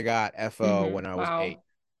 I got FL when I was Wow. 8.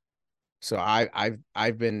 So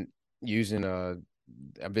using a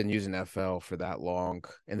I've been using FL for that long.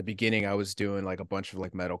 In the beginning, I was doing like a bunch of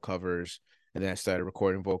like metal covers, and then I started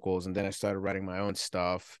recording vocals, and then I started writing my own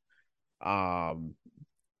stuff. Um,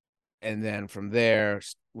 and then from there,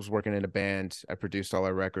 was working in a band. I produced all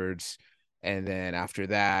our records, and then after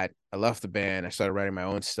that, I left the band. I started writing my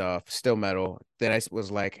own stuff, still metal. Then I was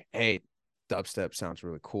like, hey, dubstep sounds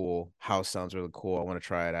really cool. House sounds really cool. I want to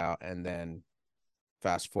try it out. And then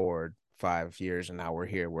fast forward 5 years, and now we're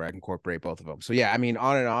here where I incorporate both of them. So yeah, I mean,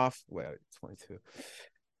 on and off. Wait, 22,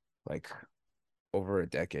 like over a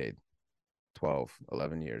decade, 12,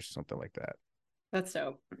 11 years, something like that. That's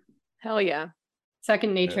dope. Hell yeah.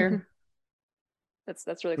 Second nature.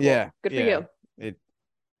 That's really cool. Yeah, Good for yeah. you.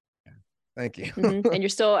 Thank you. And you're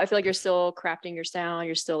still, I feel like you're still crafting your sound.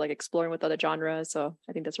 You're still like exploring with other genres. So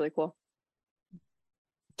I think that's really cool.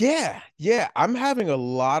 Yeah, I'm having a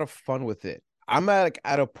lot of fun with it. I'm at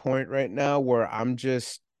a point right now where I've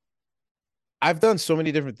done so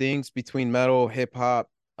many different things between metal, hip hop,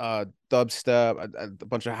 dubstep, a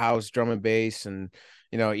bunch of house, drum and bass, and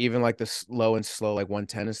even like the slow like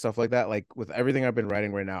 110 and stuff like that. Like with everything I've been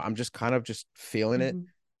writing right now, I'm just kind of just feeling it.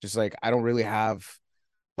 Just like I don't really have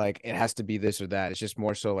like it has to be this or that. It's just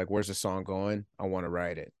more so like where's the song going? I want to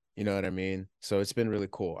write it. You know what I mean? So it's been really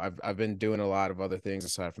cool. I've been doing a lot of other things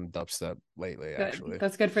aside from dubstep lately, Good. actually.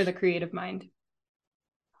 That's good for the creative mind.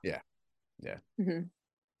 Yeah.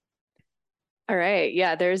 All right.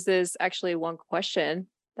 Yeah. There's this actually one question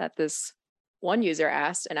that this one user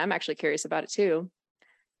asked, and I'm actually curious about it too.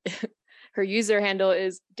 Her user handle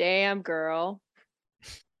is damn girl.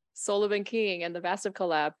 Sullivan King and the Massive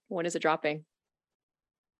collab. When is it dropping?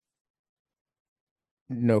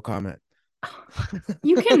 No comment.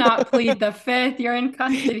 You cannot plead the fifth. You're in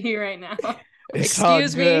custody right now. It's all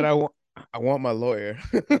Excuse good. me? I want my lawyer.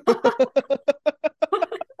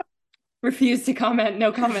 Refuse to comment.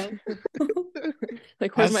 No comment.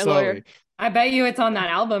 Like, where's my lawyer? I bet you it's on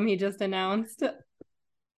that album he just announced.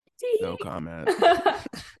 No comment.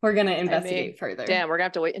 We're gonna investigate further. Damn, we're gonna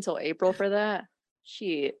have to wait until April for that.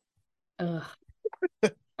 Shit. Ugh.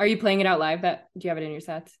 Are you playing it out live? Do you have it in your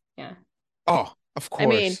sets? Yeah. Oh, of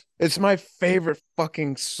course. It's my favorite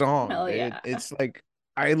fucking song. Hell dude. yeah. It's like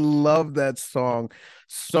I love that song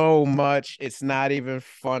so much. It's not even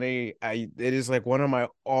funny. It is like one of my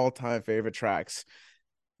all-time favorite tracks.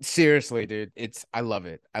 Seriously, dude. I love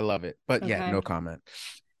it. But yeah, Okay. no comment.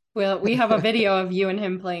 Well, we have a video of you and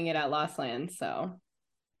him playing it at Lost Land, so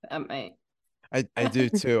that might. I do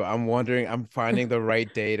too. I'm wondering, I'm finding the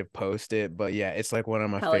right day to post it, but yeah, it's like one of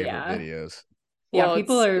my favorite videos. Yeah, Well,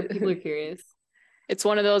 people are curious. It's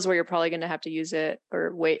one of those where you're probably gonna have to use it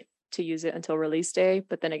or wait to use it until release day,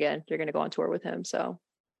 but then again, you're gonna go on tour with him, so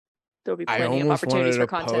there'll be plenty of opportunities for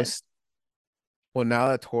content. Well, now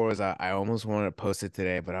that tour was out, I almost wanted to post it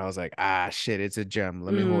today, but I was like, shit, it's a gem.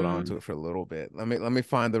 Let me hold on to it for a little bit. Let me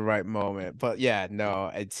find the right moment. But yeah,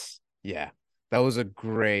 no, that was a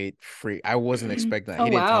great freak. I wasn't expecting that. He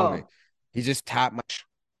didn't tell me. He just tapped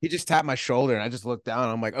my shoulder, and I just looked down.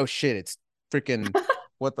 And I'm like, oh shit, it's freaking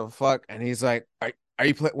what the fuck? And he's like, are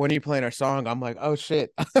you when are you playing our song? I'm like, oh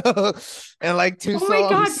shit. And like 2 songs. Oh my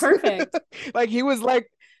god, perfect. Like he was like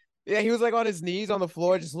on his knees on the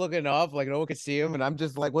floor, just looking up, like no one could see him. And I'm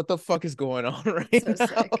just like, what the fuck is going on right now?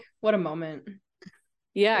 Sick. What a moment.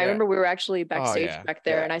 Yeah, I remember we were actually backstage back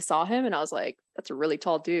there, yeah. and I saw him, and I was like, "That's a really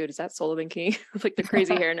tall dude. Is that Sullivan King?" With like the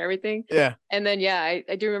crazy hair and everything. Yeah. And then I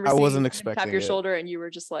do remember. I seeing wasn't him expecting tap your it. shoulder, and you were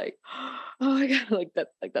just like, "Oh my god!" Like that.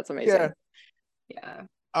 Like that's amazing. Yeah.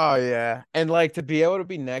 Oh yeah, and like to be able to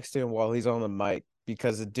be next to him while he's on the mic,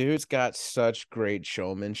 because the dude's got such great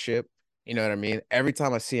showmanship. You know what I mean? Every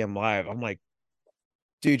time I see him live, I'm like,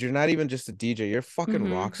 dude, you're not even just a DJ. You're a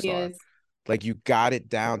fucking rock star. Like you got it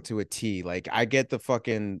down to a T. Like I get the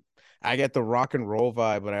rock and roll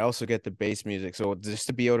vibe, but I also get the bass music. So just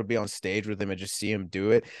to be able to be on stage with him and just see him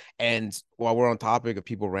do it. And while we're on topic of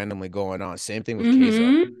people randomly going on, same thing with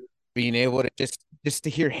Keza. Being able to just to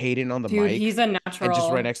hear Hayden on the mic. He's a natural. And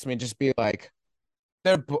just right next to me and just be like,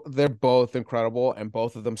 they're both incredible, and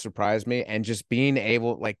both of them surprised me. And just being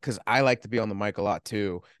able, like, because I like to be on the mic a lot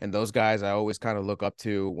too, and those guys I always kind of look up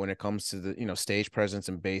to when it comes to the stage presence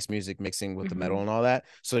and bass music mixing with the metal and all that.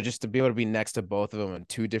 So just to be able to be next to both of them in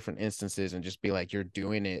 2 different instances and just be like, you're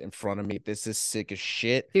doing it in front of me, this is sick as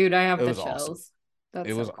shit, dude. I have the chills. Awesome. That's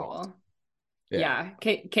so cool. Awesome. Yeah.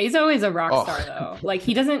 Keizo is a rock star though. Like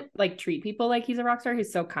he doesn't like treat people like he's a rock star.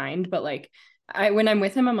 He's so kind, but like when I'm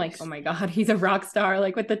with him, I'm like, oh my god, he's a rock star,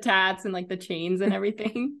 like with the tats and like the chains and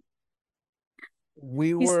everything.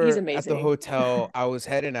 We were at the hotel. I was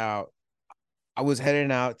heading out. I was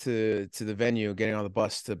heading out to the venue, getting on the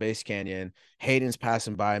bus to Base Canyon. Hayden's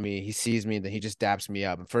passing by me. He sees me, then he just daps me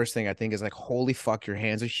up. And first thing I think is like, holy fuck, your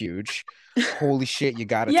hands are huge. Holy shit, you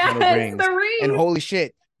got a ton of Yes, rings. the And ring. holy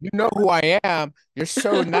shit, you know who I am. You're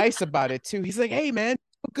so nice about it too. He's like, hey man,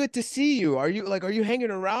 good to see you. Are you hanging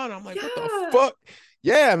around? I'm like, what the Yeah. fuck?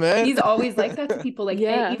 Yeah, man. He's always like that to people. Like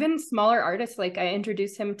Yeah. even smaller artists. Like I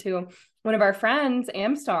introduced him to one of our friends,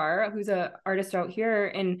 Amstar, who's a artist out here,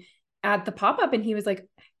 and at the pop-up, and he was like,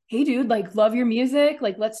 hey dude, like love your music.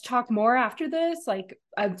 Like let's talk more after this. Like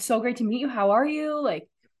it's so great to meet you. How are you? Like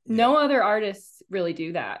no other artists really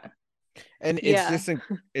do that. And Yeah.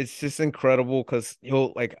 it's just incredible because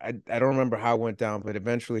he'll like I don't remember how it went down, but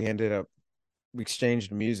eventually he ended up we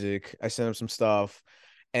exchanged music. I sent him some stuff,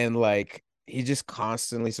 and like he just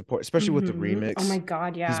constantly support, especially with the Mhm. Oh my remix.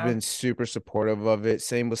 God, He's yeah. been super supportive of it.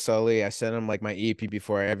 Same with Sully. I sent him like my EP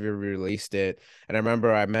before I ever released it, and I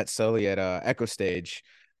remember I met Sully at Echo Stage,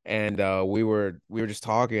 and we were just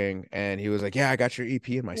talking, and he was like, "Yeah, I got your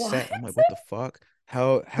EP in my What? set." I'm like, "What the fuck?"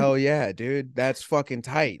 Hell yeah, dude. That's fucking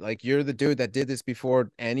tight. Like you're the dude that did this before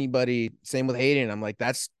anybody. Same with Hayden. I'm like,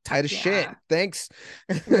 that's tight as shit. Yeah. Thanks.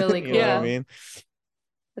 Really You know what I Yeah. cool. mean?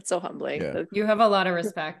 That's so humbling. Yeah. You have a lot of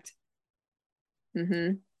respect.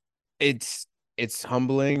 Mm-hmm. It's it's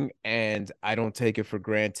humbling and I don't take it for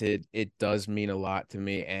granted. It does mean a lot to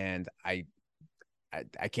me and I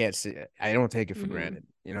can't say I don't take it for Mhm. granted.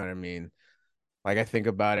 You know what I mean? Like I think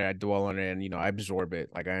about it, I dwell on it and I absorb it.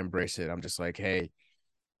 Like I embrace it. I'm just like, hey,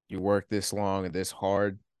 you work this long and this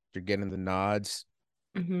hard, you're getting the nods,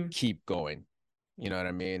 Mhm. keep going. You know what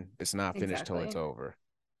I mean? It's not finished till it's Exactly. over.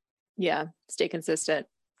 Yeah. Stay consistent.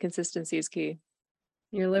 Consistency is key.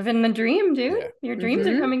 You're living the dream, dude. Yeah. Your dreams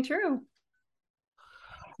are Mhm. coming true.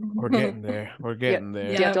 We're getting there. We're getting there.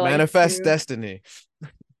 Do you have to, like- Manifest True. destiny.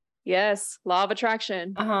 Yes. Law of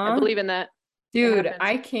attraction. I Uh-huh. believe in that. Dude, happens.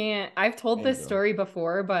 I can't. I've told this Bingo. story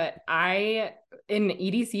before, but in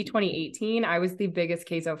EDC 2018, I was the biggest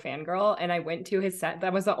Keizo fangirl, and I went to his set.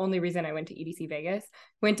 That was the only reason I went to EDC Vegas.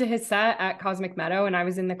 Went to his set at Cosmic Meadow, and I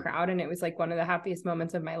was in the crowd, and it was like one of the happiest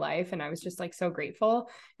moments of my life, and I was just like so grateful.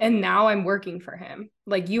 And now I'm working for him.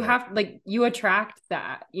 Like you Right. have, like you attract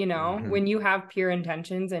that, Mhm. when you have pure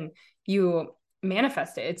intentions and you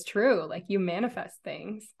manifest it. It's true. Like you manifest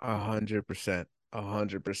things. 100%.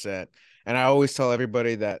 100%. And I always tell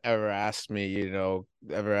everybody that ever asks me,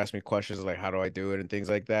 ever ask me questions like how do I do it and things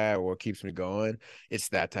like that, or what keeps me going. It's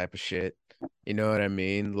that type of shit. You know what I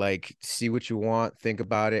mean? Like see what you want, think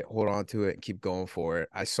about it, hold on to it, and keep going for it.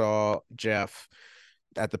 I saw Jeff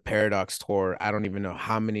at the Paradox tour, I don't even know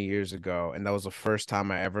how many years ago, and that was the first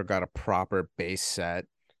time I ever got a proper bass set,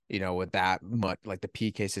 with that much like the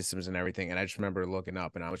PK systems and everything. And I just remember looking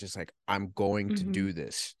up and I was just like, I'm going to Mhm. do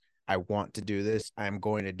this. I want to do this. I'm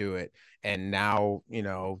going to do it. And now,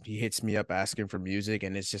 he hits me up asking for music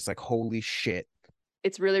and it's just like, holy shit.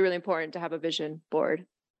 It's really, really important to have a vision board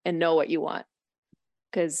and know what you want.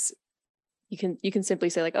 Because you can simply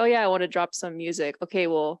say like, oh yeah, I want to drop some music. Okay,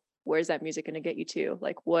 well, where's that music going to get you to?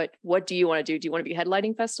 Like, what do you want to do? Do you want to be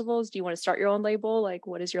headlining festivals? Do you want to start your own label? Like,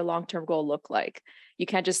 what does your long-term goal look like? You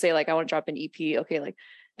can't just say like, I want to drop an EP. Okay, like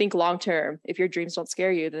think long-term. If your dreams don't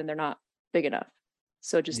scare you, then they're not big enough.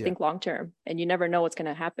 So just think long-term, and you never know what's going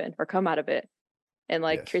to happen or come out of it. And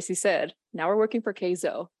like Tracy said, now we're working for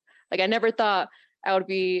Keizo. Like I never thought I would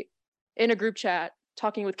be in a group chat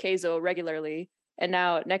talking with Keizo regularly. And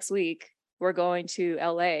now next week we're going to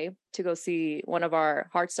LA to go see one of our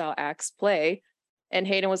hardstyle acts play. And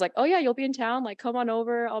Hayden was like, oh yeah, you'll be in town. Like, come on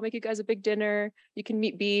over. I'll make you guys a big dinner. You can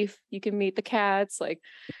meet Beef. You can meet the cats. Like,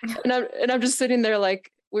 and I'm just sitting there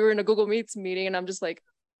like we were in a Google Meets meeting and I'm just like,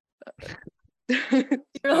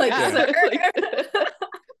 You're like, Yeah. "Sir?"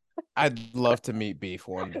 I'd love to meet Beef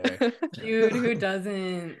one day. Dude, who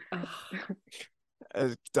doesn't? Ugh.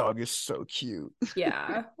 His dog is so cute.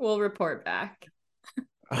 Yeah, we'll report back.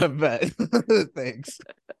 I bet. Thanks.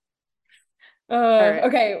 right.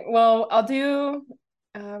 Okay, well, I'll do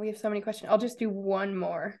we have so many questions. I'll just do one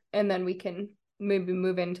more and then we can maybe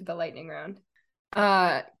move into the lightning round.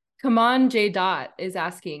 Come on, J Dot is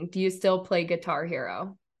asking, do you still play Guitar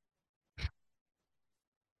Hero?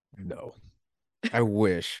 No. I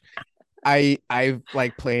wish. I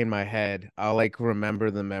like play in my head. I'll like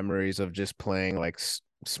remember the memories of just playing like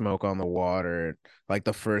Smoke on the Water, like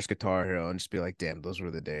the first Guitar Hero, and just be like, damn, those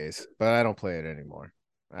were the days. But I don't play it anymore.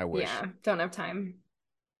 I wish. Yeah, don't have time.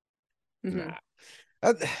 Mhm.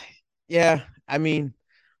 Nah. Yeah, I mean,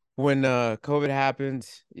 when COVID happened,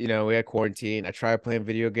 we had quarantine. I tried playing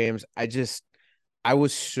video games. I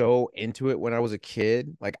was so into it when I was a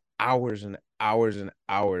kid, like hours and hours and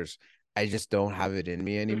hours. I just don't have it in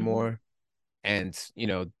me anymore. And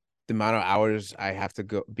the amount of hours I have to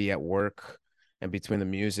go be at work, and between the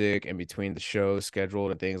music and between the shows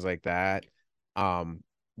scheduled and things like that,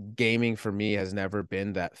 gaming for me has never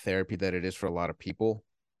been that therapy that it is for a lot of people.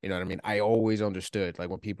 You know what I mean? I always understood, like,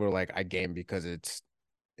 when people are like, I game because it's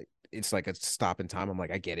like a stop in time. I'm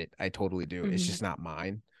like, I get it. I totally do. It's just not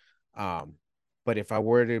mine. But if I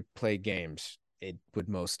were to play games, it would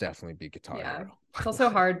most definitely be Guitar Hero. It's also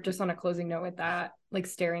hard, just on a closing note with that, like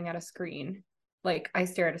staring at a screen. Like, I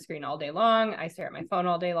stare at a screen all day long. I stare at my phone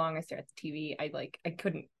all day long. I stare at the TV. I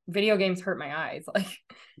couldn't. Video games hurt my eyes. Like,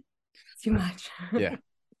 it's too much. Yeah.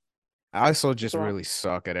 I also just really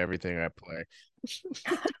suck at everything I play.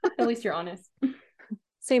 At least you're honest.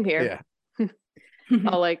 Same here. Yeah.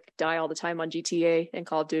 I'll like die all the time on GTA and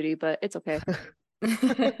Call of Duty, but it's okay.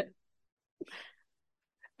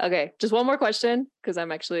 Okay, just one more question, because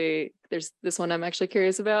there's this one I'm actually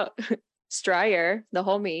curious about. Stryer, the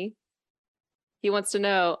homie, he wants to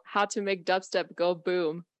know how to make dubstep go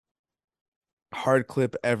boom. Hard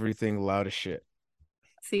clip everything loud as shit.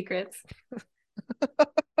 Secrets.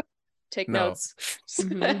 Take notes.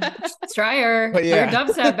 Stryer, But yeah. your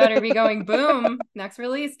dubstep better be going boom. Next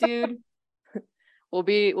release, dude. We'll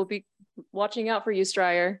be watching out for you,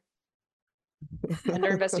 Stryer. Under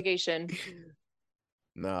investigation.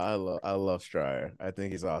 No, I love Stryer. I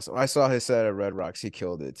think he's awesome. I saw his set at Red Rocks. He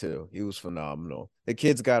killed it too. He was phenomenal. The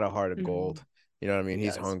kid's got a heart of gold. You know what I mean?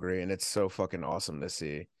 He's hungry, and it's so fucking awesome to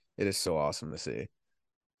see. It is so awesome to see.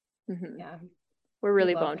 Yeah. We're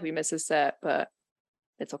really bummed we missed his set, but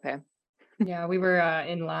it's okay. Yeah, we were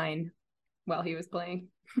in line while he was playing.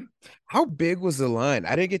 How big was the line?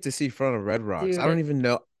 I didn't get to see front of Red Rocks. Dude, I don't even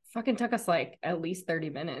know. Fucking took us like at least 30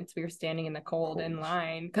 minutes. We were standing in the cold in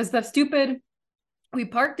line because we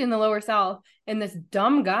parked in the lower south, and this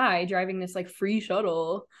dumb guy driving this like free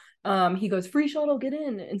shuttle, he goes, free shuttle, get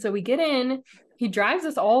in. And so we get in. He drives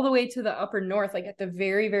us all the way to the upper north, like at the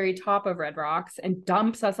very, very top of Red Rocks, and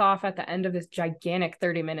dumps us off at the end of this gigantic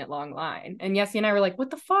 30-minute long line. And Yessie and I were like, what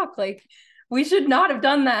the fuck? Like, we should not have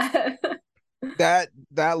done that.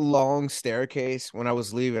 that long staircase, when I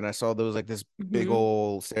was leaving, I saw there was like this big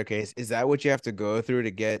old staircase. Is that what you have to go through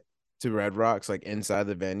to get to Red Rocks, like inside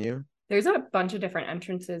the venue? There's a bunch of different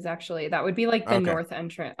entrances, actually. That would be like the north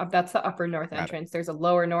entrance. That's the upper north entrance. There's a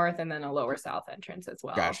lower north and then a lower south entrance as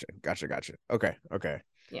well. Gotcha. Okay.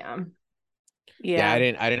 Yeah. I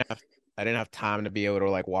didn't have time to be able to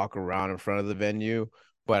like walk around in front of the venue,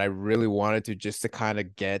 but I really wanted to, just to kind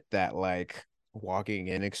of get that like walking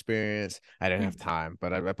in experience. I didn't have time,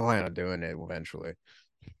 but I plan on doing it eventually.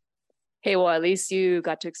 Hey, well, at least you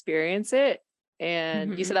got to experience it,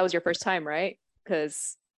 and you said that was your first time, right?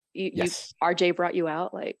 Because yes. RJ brought you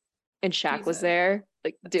out, like, and Shaq was there.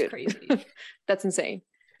 Like, that's dude, crazy. That's insane.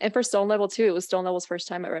 And for Stone Level too, it was Stone Level's first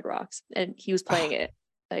time at Red Rocks, and he was playing it.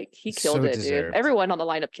 Like, he killed it, dude. Everyone on the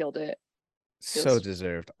lineup killed it. So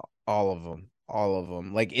deserved. All of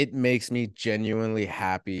them. Like, it makes me genuinely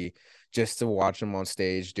happy just to watch him on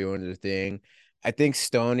stage doing the thing. I think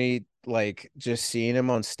Stoney, like, just seeing him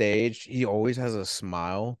on stage, he always has a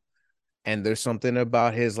smile. And there's something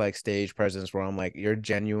about his like stage presence where I'm like, you're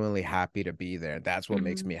genuinely happy to be there. That's what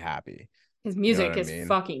makes me happy. His music is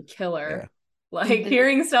fucking killer. Yeah. Like,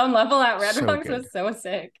 hearing Stone Level at Red Rocks was so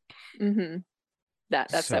sick.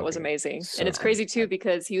 That set was amazing. And it's crazy too,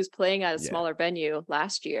 because he was playing at a smaller venue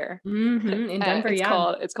last year in Denver.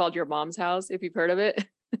 It's called Your Mom's House, if you've heard of it.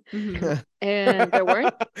 And there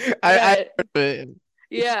weren't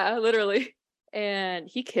yeah, literally. And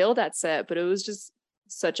he killed that set, but it was just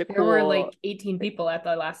such a cool. There were like 18 people at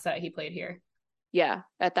the last set he played here. Yeah,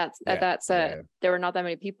 at that set, there were not that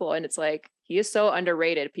many people, and it's like, he is so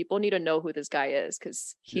underrated. People need to know who this guy is,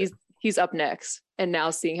 because he's up next. And now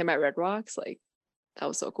seeing him at Red Rocks, like, that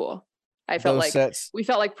was so cool. I felt like we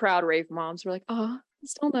felt like proud rave moms. We're like, oh,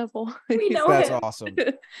 Stone Level. We know that's awesome.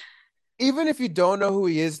 Even if you don't know who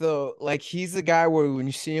he is, though, like, he's the guy where when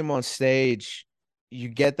you see him on stage, you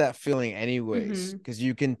get that feeling anyways, because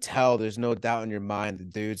you can tell, there's no doubt in your mind the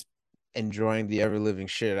dude's enjoying the ever living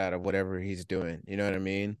shit out of whatever he's doing. You know what I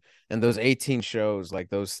mean? And those 18 shows, like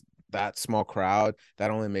that small crowd, that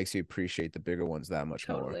only makes you appreciate the bigger ones that much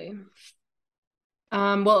more.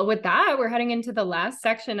 Well, with that, we're heading into the last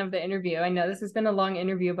section of the interview. I know this has been a long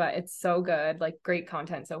interview, but it's so good. Like, great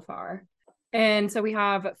content so far. And so we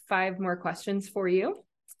have 5 more questions for you.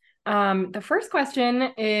 The first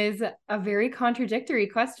question is a very contradictory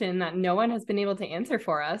question that no one has been able to answer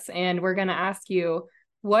for us. And we're going to ask you,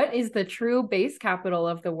 what is the true bass capital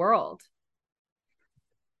of the world?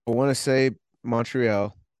 I want to say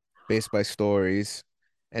Montreal, based by stories.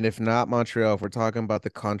 And if not Montreal, if we're talking about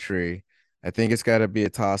the country, I think it's got to be a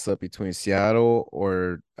toss up between Seattle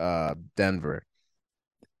or Denver.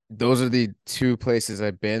 Those are the two places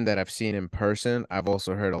I've been that I've seen in person. I've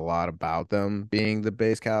also heard a lot about them being the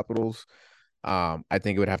base capitals. I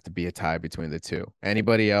think it would have to be a tie between the two.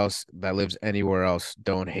 Anybody else that lives anywhere else,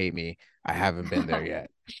 don't hate me. I haven't been there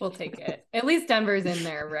yet. We'll take it. At least Denver's in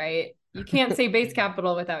there, right? You can't say base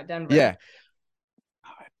capital without Denver. Yeah,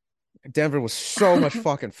 Denver was so much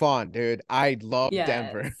fucking fun, dude. I love Yes.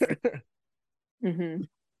 Denver.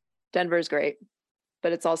 Denver's great,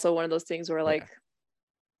 but it's also one of those things where like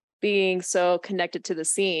being so connected to the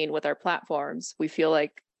scene with our platforms, we feel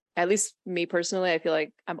like, at least me personally, I feel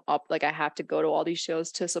like I'm up, like I have to go to all these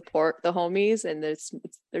shows to support the homies. And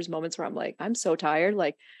there's moments where I'm like, I'm so tired.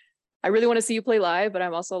 Like, I really want to see you play live, but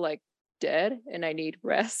I'm also like dead and I need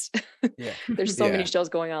rest. Yeah. There's so Yeah. many shows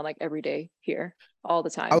going on like every day here, all the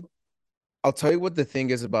time. I'll tell you what the thing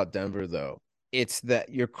is about Denver, though. It's that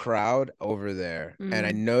your crowd over there, and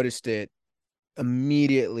I noticed it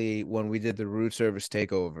immediately when we did the root service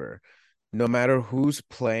takeover. No matter who's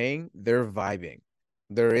playing, they're vibing.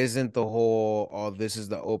 There isn't the whole, oh, this is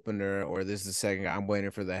the opener or this is the second. I'm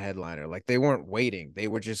waiting for the headliner. Like they weren't waiting. They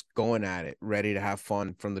were just going at it, ready to have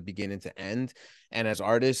fun from the beginning to end. And as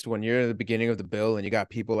artists, when you're at the beginning of the bill and you got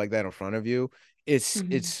people like that in front of you, it's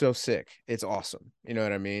so sick. It's awesome. You know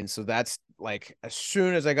what I mean? So that's like, as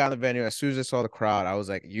soon as I got in the venue, as soon as I saw the crowd, I was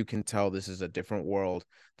like, you can tell this is a different world.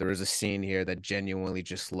 There is a scene here that genuinely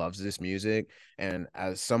just loves this music. And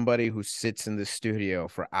as somebody who sits in the studio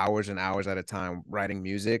for hours and hours at a time writing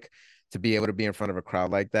music, to be able to be in front of a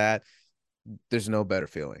crowd like that, there's no better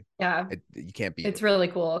feeling. Yeah. You can't beat It's it. really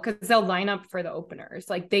cool because they'll line up for the openers.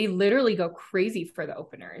 Like they literally go crazy for the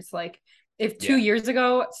openers. Like if 2 years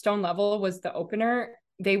ago Stone Level was the opener,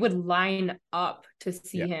 they would line up to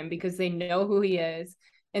see him because they know who he is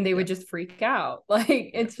and they would just freak out. Like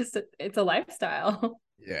it's a lifestyle.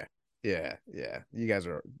 Yeah. You guys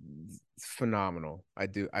are phenomenal. I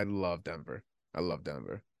love Denver. I love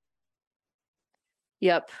Denver.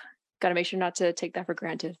 Yep. Got to make sure not to take that for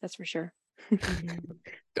granted. That's for sure.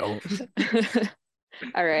 Don't.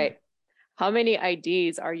 All right. How many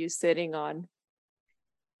IDs are you sitting on?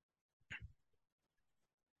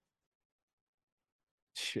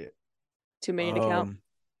 Shit. Too many to count?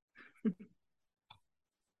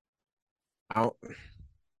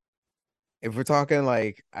 If we're talking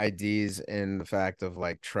like IDs in the fact of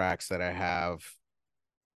like tracks that I have,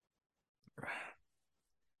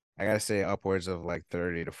 I gotta say upwards of like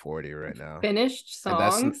 30 to 40 right now. Finished And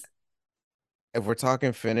that's songs? if we're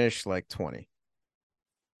talking finished, like 20.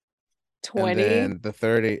 20? And then the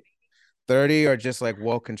 30 are just like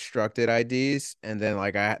well constructed IDs. And then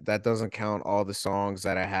like that doesn't count all the songs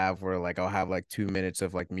that I have where like I'll have like 2 minutes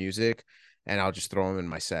of like music and I'll just throw them in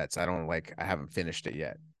my sets. I haven't finished it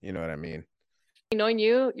yet. You know what I mean? Knowing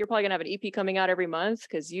you're probably gonna have an EP coming out every month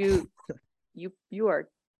because you are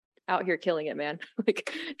out here killing it, man.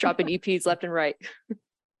 Like dropping EPs left and right.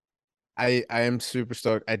 I am super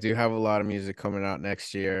stoked. I do have a lot of music coming out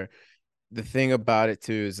next year. The thing about it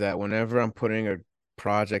too is that whenever I'm putting a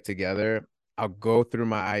project together, I'll go through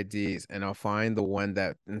my IDs and I'll find the one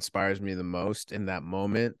that inspires me the most in that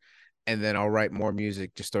moment, and then I'll write more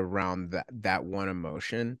music just around that one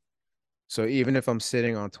emotion. So even if I'm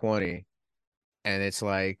sitting on 20 and it's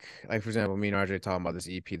like for example, me and RJ talking about this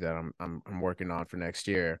EP that I'm working on for next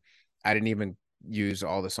year, I didn't even use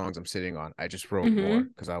all the songs I'm sitting on. I just wrote more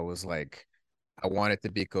because I was like, I want it to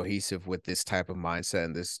be cohesive with this type of mindset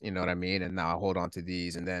and this, you know what I mean? And now I'll hold on to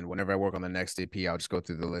these. And then whenever I work on the next EP, I'll just go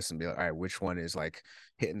through the list and be like, all right, which one is like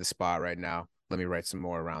hitting the spot right now? Let me write some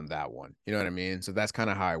more around that one. You know what I mean? So that's kind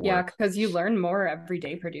of how I work. Yeah, because you learn more every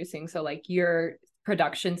day producing. So like your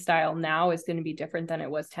production style now is going to be different than it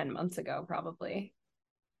was 10 months ago, probably.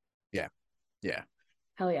 Yeah.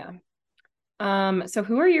 Hell yeah. So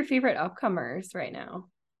who are your favorite upcomers right now?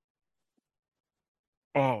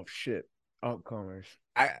 Oh shit. Upcomers.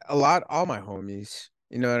 All my homies.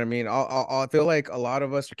 You know what I mean? I feel like a lot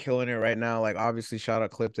of us are killing it right now. Like obviously, shout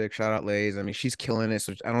out Cliptic, shout out Lays. I mean, she's killing it.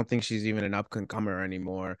 So I don't think she's even an up-and-comer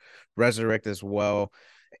anymore. Resurrect as well.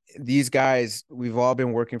 These guys, we've all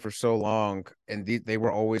been working for so long, and they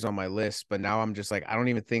were always on my list. But now I'm just like, I don't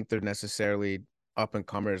even think they're necessarily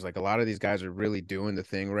up-and-comers. Like a lot of these guys are really doing the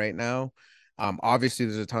thing right now. Obviously,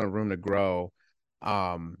 there's a ton of room to grow.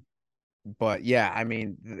 But yeah, I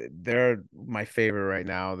mean, they're my favorite right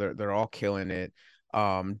now. They're all killing it.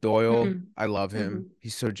 Doyle, I love him.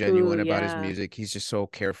 He's so genuine about his music. He's just so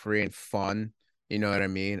carefree and fun. You know what I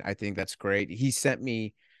mean? I think that's great. He sent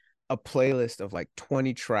me a playlist of like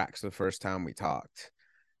 20 tracks the first time we talked.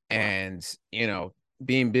 And, you know,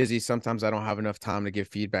 being busy, sometimes I don't have enough time to give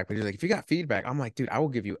feedback. But he's like, if you got feedback, I'm like, dude, I will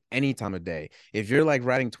give you any time of day. If you're like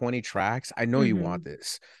writing 20 tracks, I know you want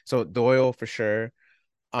this. So Doyle for sure.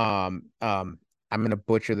 I'm gonna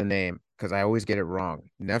butcher the name because I always get it wrong.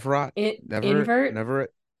 Neverot,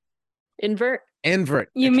 Invert. Invert.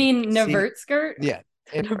 You mean Nevert skirt? Yeah,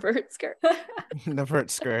 Invert skirt. Nevert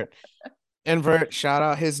skirt. Invert. Shout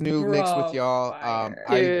out his new mix with y'all. Fire.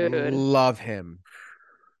 I Dude. love him.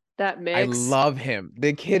 That I mix. love him.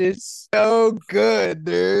 The kid is so good,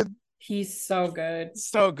 dude. He's so good.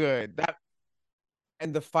 So good.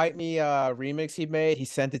 And the Fight Me remix he made, he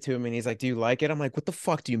sent it to him and he's like, do you like it? I'm like, what the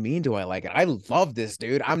fuck do you mean do I like it? I love this,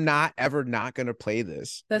 dude. I'm not ever not gonna play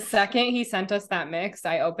this. The second he sent us that mix,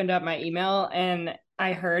 I opened up my email and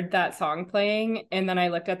I heard that song playing. And then I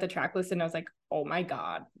looked at the track list and I was like, oh my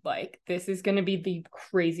God, like this is gonna be the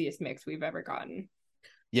craziest mix we've ever gotten.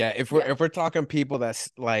 Yeah, if we're talking people that's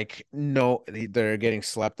like no, they're getting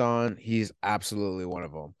slept on, he's absolutely one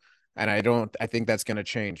of them. And I think that's gonna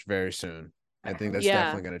change very soon. I think that's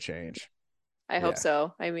definitely going to change. I hope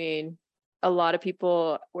so. I mean, a lot of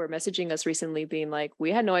people were messaging us recently being like,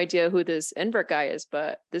 we had no idea who this Invert guy is,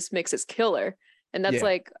 but this mix is killer. And that's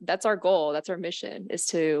that's our goal. That's our mission, is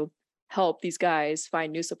to help these guys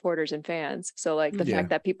find new supporters and fans. So like the fact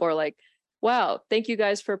that people are like, wow, thank you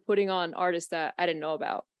guys for putting on artists that I didn't know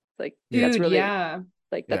about. Like, dude, that's really,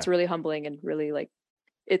 that's really humbling and really like,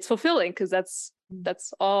 it's fulfilling because that's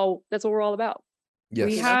what we're all about. Yes.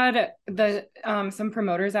 We had some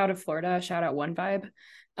promoters out of Florida, shout out One Vibe.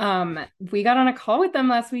 We got on a call with them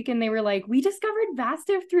last week and they were like, we discovered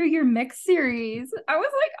Vastiff through your mix series. I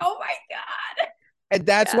was like, oh my God. And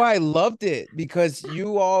that's why I loved it, because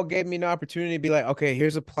you all gave me an opportunity to be like, okay,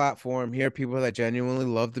 here's a platform. Here are people that genuinely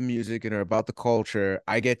love the music and are about the culture.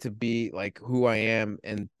 I get to be like who I am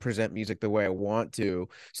and present music the way I want to.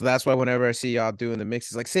 So that's why whenever I see y'all doing the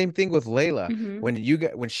mixes, like same thing with Layla. Mm-hmm.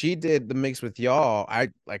 When she did the mix with y'all,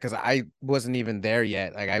 because I wasn't even there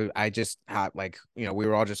yet. Like I just had like, we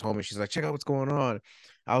were all just homies. She's like, check out what's going on.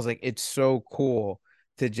 I was like, it's so cool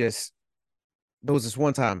to just, there was this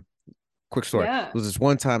one time. Quick story. Yeah. There was this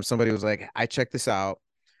one time somebody was like, I checked this out.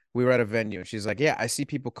 We were at a venue and she's like, yeah, I see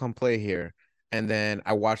people come play here. And then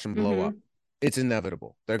I watch them blow up. It's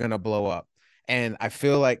inevitable. They're going to blow up. And I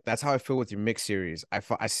feel like that's how I feel with your mix series.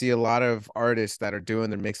 I see a lot of artists that are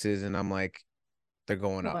doing their mixes and I'm like, they're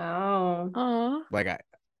going up. Wow. Like,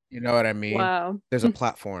 you know what I mean? Wow. There's a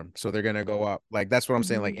platform. So they're going to go up. Like, that's what I'm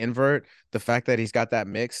saying. Like Invert, the fact that he's got that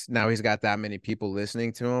mix, now he's got that many people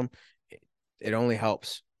listening to him. It only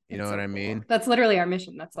helps. You know what I mean? That's literally our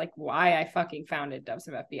mission. That's like why I fucking founded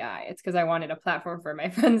Dubstep FBI. It's because I wanted a platform for my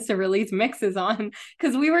friends to release mixes on,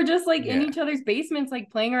 because we were just like in each other's basements,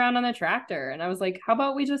 like playing around on the tractor. And I was like, how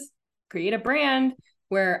about we just create a brand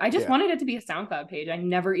where I just wanted it to be a SoundCloud page. I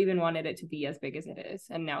never even wanted it to be as big as it is.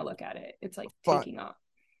 And now look at it. It's like taking off.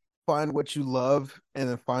 Find what you love and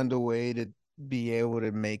then find a way to be able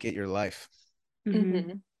to make it your life.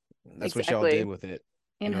 Mm-hmm. That's what y'all did with it.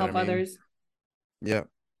 And help others. Yeah.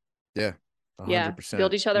 Yeah. 100%. Yeah.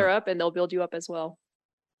 Build each other up and they'll build you up as well.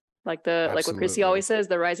 Like like what Chrissy always says,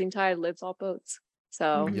 the rising tide lifts all boats.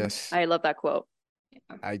 So yes, I love that quote.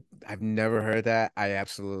 I've never heard that. I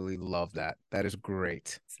absolutely love that. That is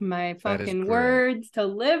great. It's my fucking words to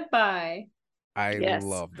live by. I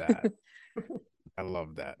love that. I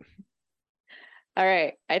love that. All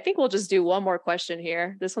right. I think we'll just do one more question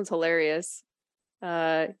here. This one's hilarious.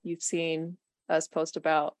 You've seen us post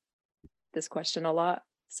about this question a lot.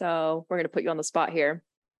 So we're going to put you on the spot here.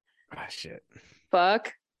 Ah, shit.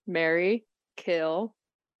 Fuck, marry, kill,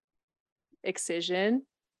 Excision,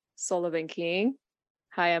 Sullivan King,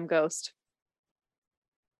 Hi, I'm Ghost.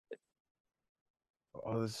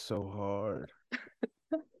 Oh, this is so hard.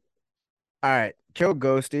 All right. Kill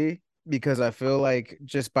Ghosty, because I feel like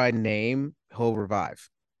just by name, he'll revive.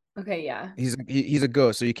 Okay, yeah. He's a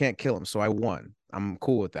ghost, so you can't kill him. So I won. I'm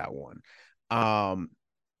cool with that one.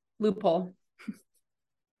 Loophole.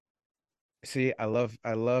 See, I love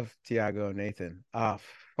Tiago and Nathan. Oh,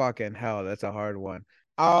 fucking hell, that's a hard one.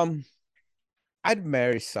 I'd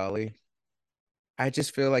marry Sully. I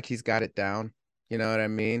just feel like he's got it down. You know what I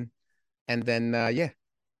mean? And then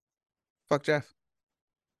fuck Jeff.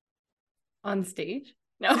 On stage?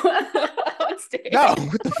 No. On stage. No,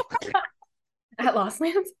 what the fuck? At Lost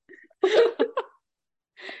Lands?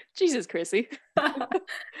 Jesus, Chrissy.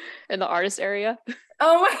 In the artist area.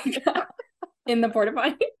 Oh my God. In the porta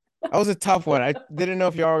potty. That was a tough one. I didn't know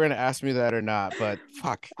if y'all were going to ask me that or not, but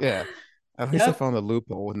fuck, yeah. At least I found the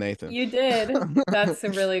loophole with Nathan. You did. That's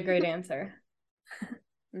a really great answer.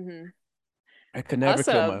 I could never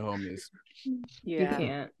kill my homies. Yeah. You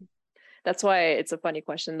can't. That's why it's a funny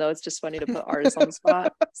question, though. It's just funny to put artists on the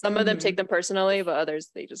spot. Some of them take them personally, but others,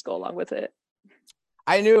 they just go along with it.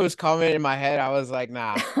 I knew it was coming in my head. I was like,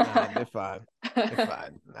 nah, they're fine. They're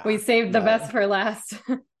fine. Nah, We saved the best for last.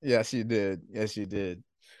 Yes, you did. Yes, you did.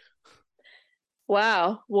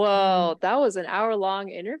 Wow. Well, that was an hour-long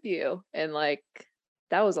interview, and like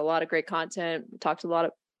that was a lot of great content. We talked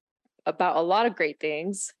about a lot of great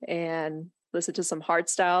things and listened to some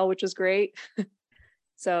hardstyle, which was great.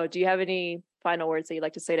 So, do you have any final words that you'd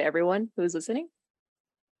like to say to everyone who's listening?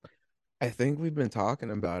 I think we've been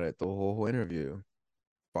talking about it the whole interview.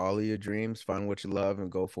 Follow your dreams, find what you love,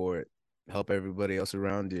 and go for it. Help everybody else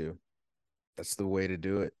around you. That's the way to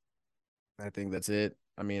do it. I think that's it.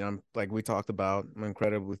 I mean, I'm like we talked about, I'm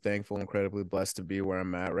incredibly thankful, incredibly blessed to be where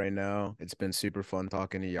I'm at right now. It's been super fun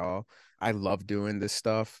talking to y'all. I love doing this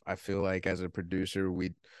stuff. I feel like as a producer,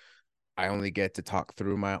 I only get to talk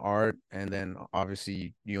through my art, and then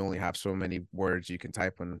obviously you only have so many words you can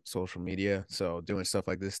type on social media. So doing stuff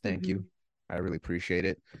like this, thank you. I really appreciate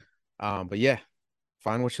it. But yeah,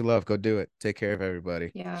 find what you love, go do it. Take care of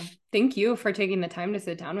everybody. Yeah. Thank you for taking the time to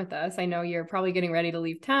sit down with us. I know you're probably getting ready to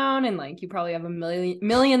leave town and like you probably have a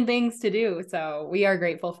million things to do. So we are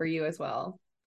grateful for you as well.